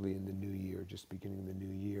 probably in the new year, just beginning of the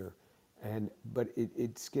new year. But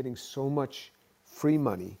it's getting so much free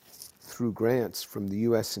money through grants from the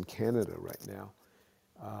US and Canada right now.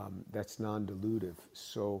 That's non-dilutive.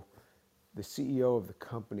 So the CEO of the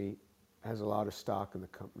company has a lot of stock in the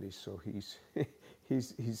company, so he's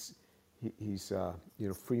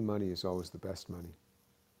free money is always the best money.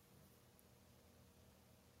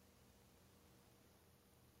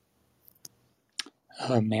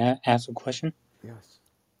 May I ask a question? Yes.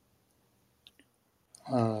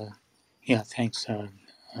 Yeah, thanks.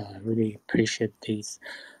 Really appreciate these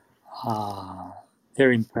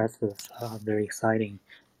very impressive, very exciting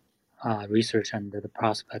research and the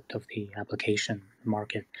prospect of the application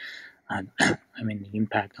market, and I mean the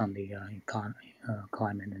impact on the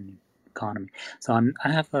climate and economy. So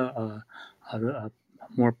I have a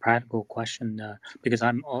more practical question because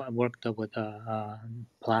I worked with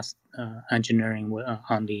engineering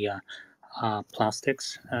on the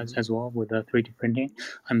plastics as well with 3D printing.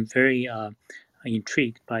 I'm very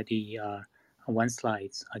intrigued by the one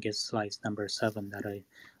slides, I guess slides number 7 that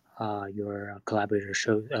your collaborator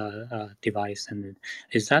showed device, and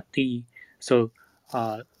is that the so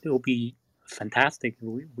it will be fantastic.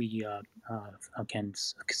 We can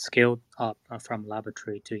scale up from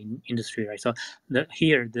laboratory to industry, right? So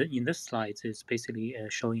in this slides is basically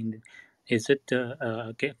showing. Is it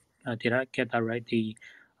did I get that right? The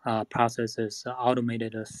process is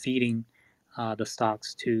automated feeding the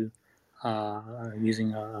stocks to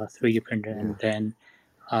using a 3D printer, Yeah. and then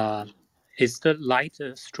is the light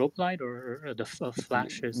a strobe light, or the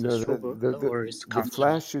flash is a No, strobe, or is the constant?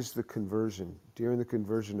 flash is the conversion. During the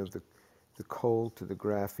conversion of the coal to the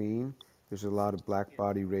graphene, there's a lot of black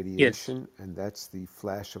body Yes. radiation, and that's the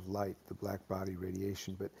flash of light, the black body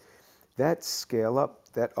radiation. But that scale up,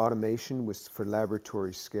 that automation was for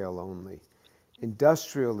laboratory scale only.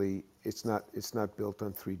 Industrially, it's not built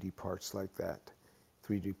on 3D parts like that,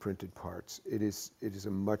 3D printed parts. It is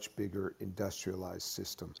a much bigger industrialized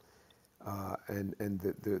system. And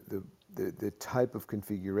the type of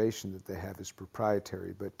configuration that they have is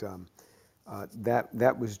proprietary, but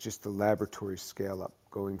that was just the laboratory scale up,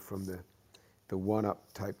 going from the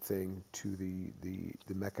one-up type thing to the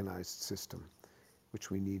mechanized system, which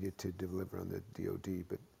we needed to deliver on the DoD,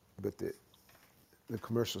 but the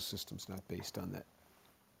commercial system's not based on that.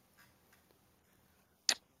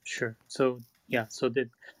 Sure. So yeah, so that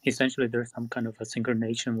essentially there's some kind of a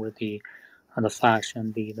synchronization with the flash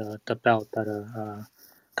and the belt that are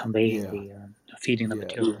conveying Yeah, the feeding the yeah.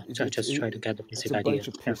 material. I just try to get the It's basic a idea. bunch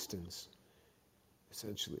of Yeah. pistons,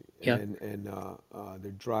 essentially, Yeah. and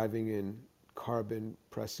they're driving in carbon,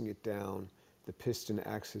 pressing it down. The piston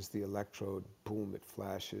acts as the electrode. Boom! It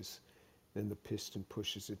flashes. Then the piston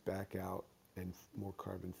pushes it back out, and more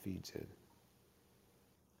carbon feeds in.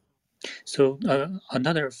 So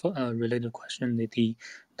another related question: would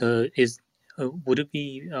it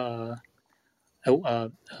be a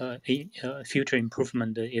future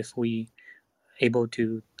improvement if we able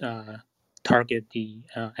to target the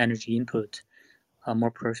energy input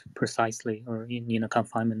more precisely, or in a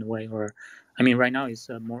confinement way, or I mean right now it's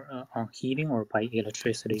more on heating or by It's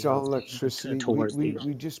electricity all of the electricity. towards the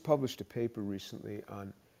We just published a paper recently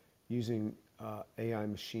on using AI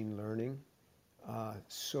machine learning.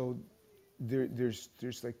 So there's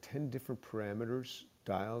like 10 different parameters,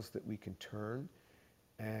 dials that we can turn,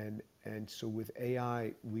 and so with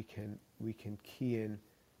AI we can key in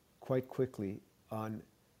quite quickly on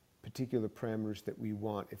particular parameters that we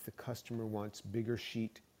want. If the customer wants bigger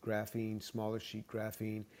sheet graphene, smaller sheet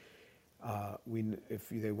graphene, if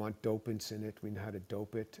they want dopants in it, we know how to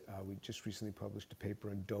dope it. We just recently published a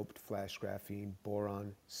paper on doped flash graphene,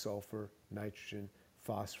 boron, sulfur, nitrogen,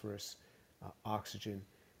 phosphorus, oxygen.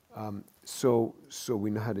 So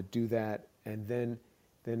we know how to do that. And then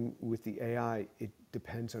with the AI, it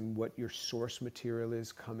depends on what your source material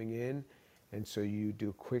is coming in. And so you do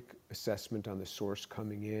a quick assessment on the source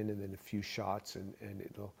coming in, and then a few shots, and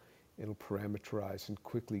it'll parameterize and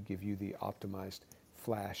quickly give you the optimized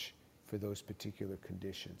flash for those particular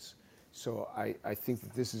conditions. So I think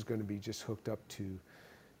that this is going to be just hooked up to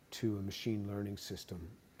a machine learning system,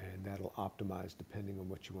 and that'll optimize depending on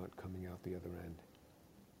what you want coming out the other end.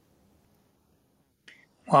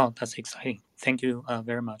 Wow, that's exciting. Thank you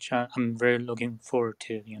very much. I'm very looking forward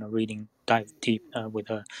to dive deep with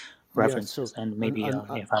the Yeah, so references, and maybe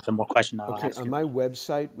if I have more questions, I'll okay, ask on you. my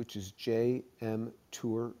website, which is jmtour.com,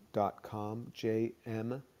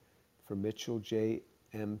 JM for Mitchell,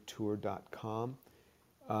 jmtour.com.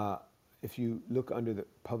 If you look under the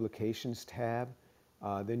publications tab,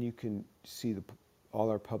 then you can see all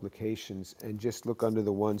our publications, and just look under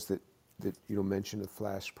the ones that mention the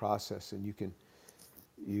flash process, and you can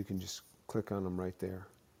just click on them right there.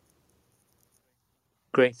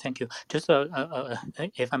 Great, thank you. Just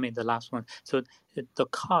if I may, the last one. So the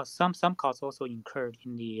cost, some costs also incurred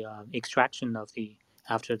in the extraction of the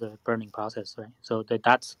after the burning process, right? So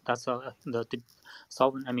that's the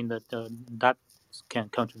solvent. I mean that can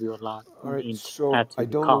contribute a lot All right, in so add to I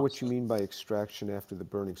the don't know what cost. you mean by extraction after the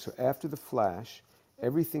burning. So after the flash,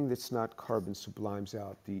 everything that's not carbon sublimes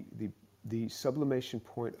out. The sublimation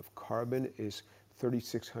point of carbon is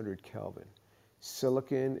 3600 Kelvin.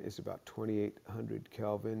 Silicon is about 2800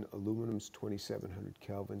 Kelvin. Aluminum's 2700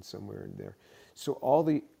 Kelvin, somewhere in there. So all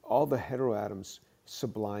the heteroatoms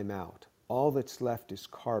sublime out. All that's left is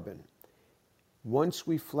carbon. Once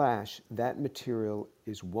we flash, that material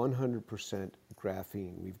is 100%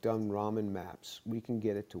 graphene. We've done Raman maps. We can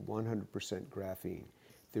get it to 100% graphene.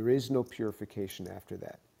 There is no purification after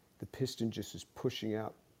that. The piston just is pushing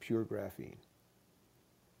out pure graphene.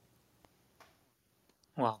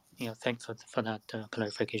 Well, yeah, thanks for that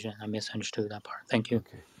clarification. I misunderstood that part. Thank you.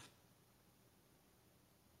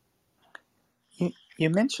 Okay. You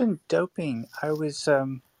mentioned doping. I was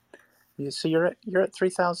so you're at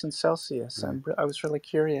 3,000 Celsius. Right. I was really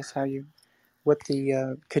curious how you what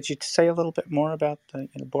the could you say a little bit more about the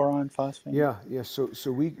boron phosphine? Yeah. So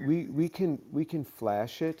we can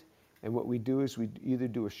flash it, and what we do is we either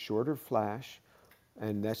do a shorter flash,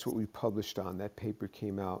 and that's what we published on. That paper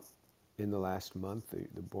came out in the last month.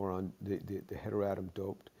 The boron, the heteroatom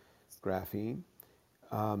doped graphene.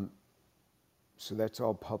 So that's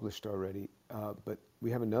all published already. But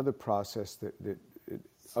we have another process that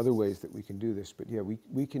other ways that we can do this. But yeah,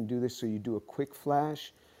 we can do this. So you do a quick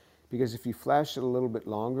flash, because if you flash it a little bit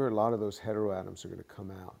longer, a lot of those heteroatoms are going to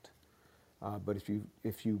come out. But if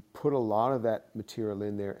you put a lot of that material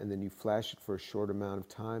in there and then you flash it for a short amount of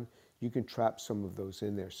time, you can trap some of those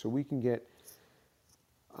in there. So we can get,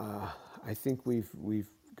 I think we've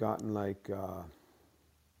gotten like 8%,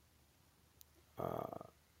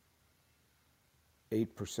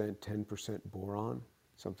 10% boron,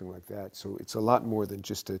 something like that. So it's a lot more than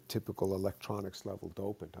just a typical electronics level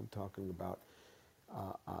dopant. I'm talking about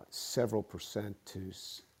several percent to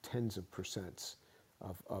tens of percents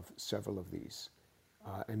of several of these.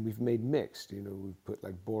 And we've made mixed, we've put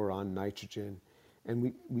like boron, nitrogen, and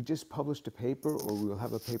we just published a paper, or we'll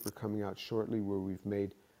have a paper coming out shortly, where we've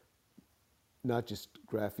made not just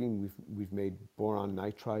graphene, we've made boron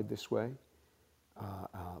nitride this way.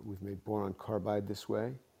 We've made boron carbide this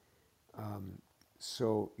way.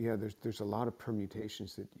 So yeah, there's a lot of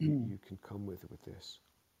permutations that you can come with this.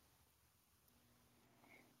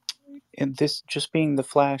 And this just being the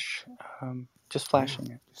flash, just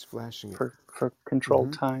flashing it. Just flashing it for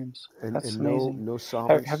controlled times. and That's no amazing.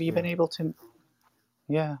 solvents. Have you been able to?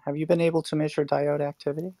 Yeah. Have you been able to measure diode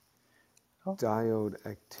activity? Oh. Diode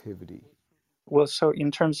activity. Well, so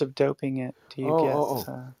in terms of doping it, do you get?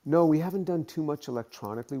 No, we haven't done too much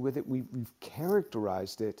electronically with it. We've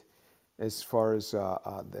characterized it as far as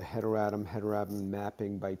the heteroatom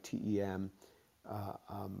mapping by TEM,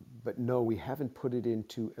 but no, we haven't put it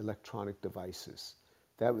into electronic devices.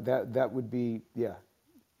 That would be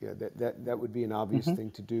that would be an obvious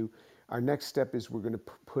thing to do. Our next step is we're going to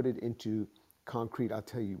put it into concrete. I'll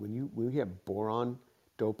tell you, when we have boron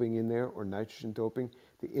doping in there or nitrogen doping,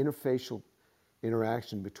 the interfacial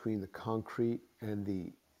interaction between the concrete and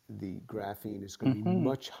the graphene is going to be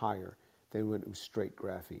much higher than when it was straight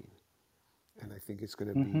graphene. And I think it's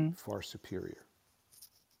going to be far superior.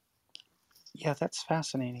 Yeah, that's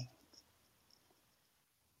fascinating.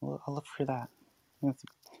 Well, I'll look for that.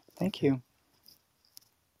 Thank you.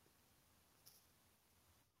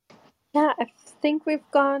 Yeah, I think we've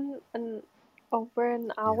gone over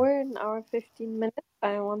an hour, an hour 15 minutes.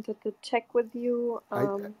 I wanted to check with you.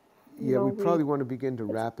 We probably want to begin to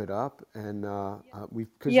wrap it up, and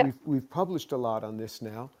we've published a lot on this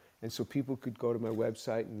now, and so people could go to my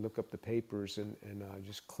website and look up the papers and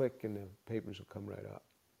just click, and the papers will come right up.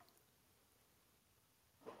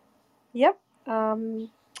 Yep.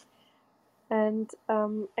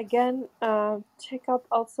 Again, check out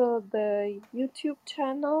also the YouTube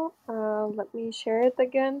channel. Let me share it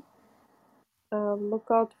again. Look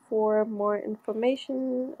out for more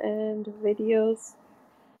information and videos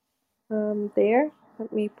there.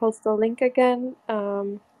 Let me post the link again.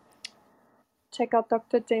 Check out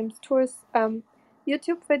Dr. James Tour's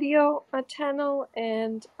YouTube video channel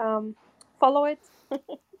and follow it.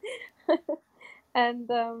 And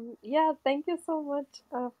thank you so much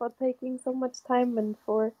for taking so much time and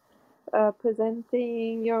for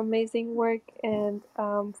presenting your amazing work and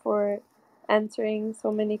for answering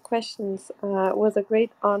so many questions. It was a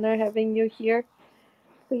great honor having you here.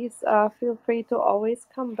 Please feel free to always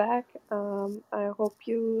come back. I hope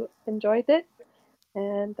you enjoyed it.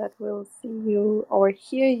 and that we'll see you or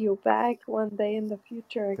hear you back one day in the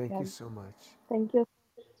future Thank you again. so much. Thank you.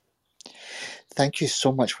 Thank you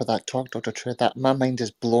so much for that talk, Dr. True. That my mind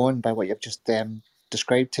is blown by what you've just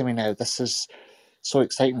described to me now. This is so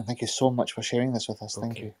exciting. Thank you so much for sharing this with us.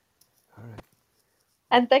 Thank Okay. you. All right.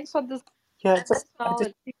 And thanks for this Yeah, I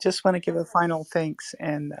knowledge. just want to give a final thanks,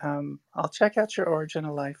 and I'll check out your Origin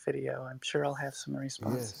of Life video. I'm sure I'll have some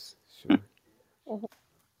responses. Yes, sure. Mhm.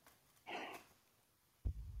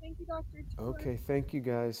 Thank you, Dr. Tour. Okay, thank you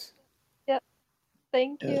guys. Yeah,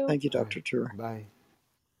 thank Yeah, you. thank you, All right. Dr. Tour. Bye.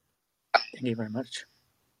 Thank you very much.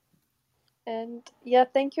 And yeah,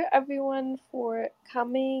 thank you everyone for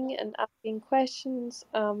coming and asking questions,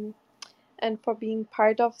 and for being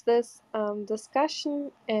part of this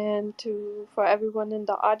discussion, and for everyone in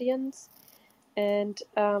the audience. And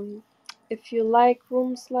if you like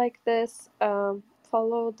rooms like this,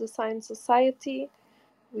 follow the Science Society.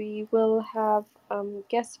 We will have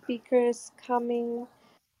guest speakers coming.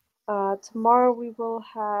 Tomorrow we will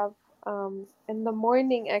have, in the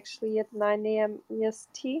morning actually at 9 a.m.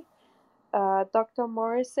 EST, Dr.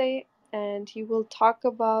 Morrissey, and he will talk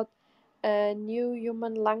about a new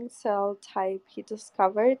human lung cell type he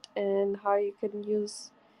discovered and how you can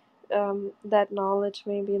use that knowledge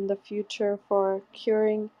maybe in the future for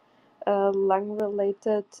curing lung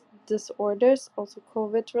related disorders, also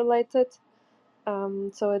COVID related.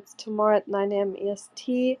 So it's tomorrow at 9 a.m.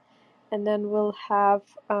 EST. And then we'll have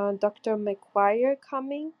Dr. McGuire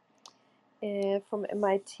coming from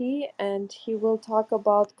MIT, and he will talk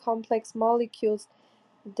about complex molecules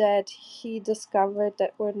that he discovered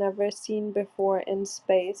that were never seen before in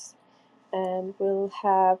space. And we'll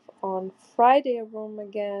have on Friday a room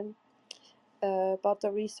again about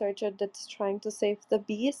a researcher that's trying to save the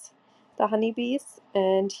bees, the honeybees,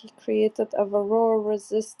 and he created a varroa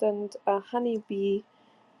resistant honeybee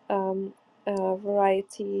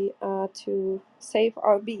variety to save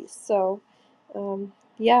our bees. So,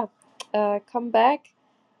 yeah, come back.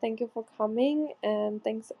 Thank you for coming, and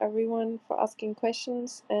thanks everyone for asking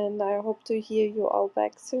questions. And I hope to hear you all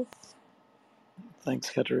back soon. Thanks,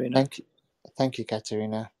 Katerina. Thank you,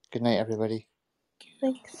 Katerina. Good night, everybody.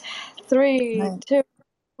 Thanks. Good 3, night. 2,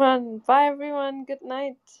 1. Bye, everyone. Good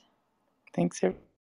night. Thanks, everyone.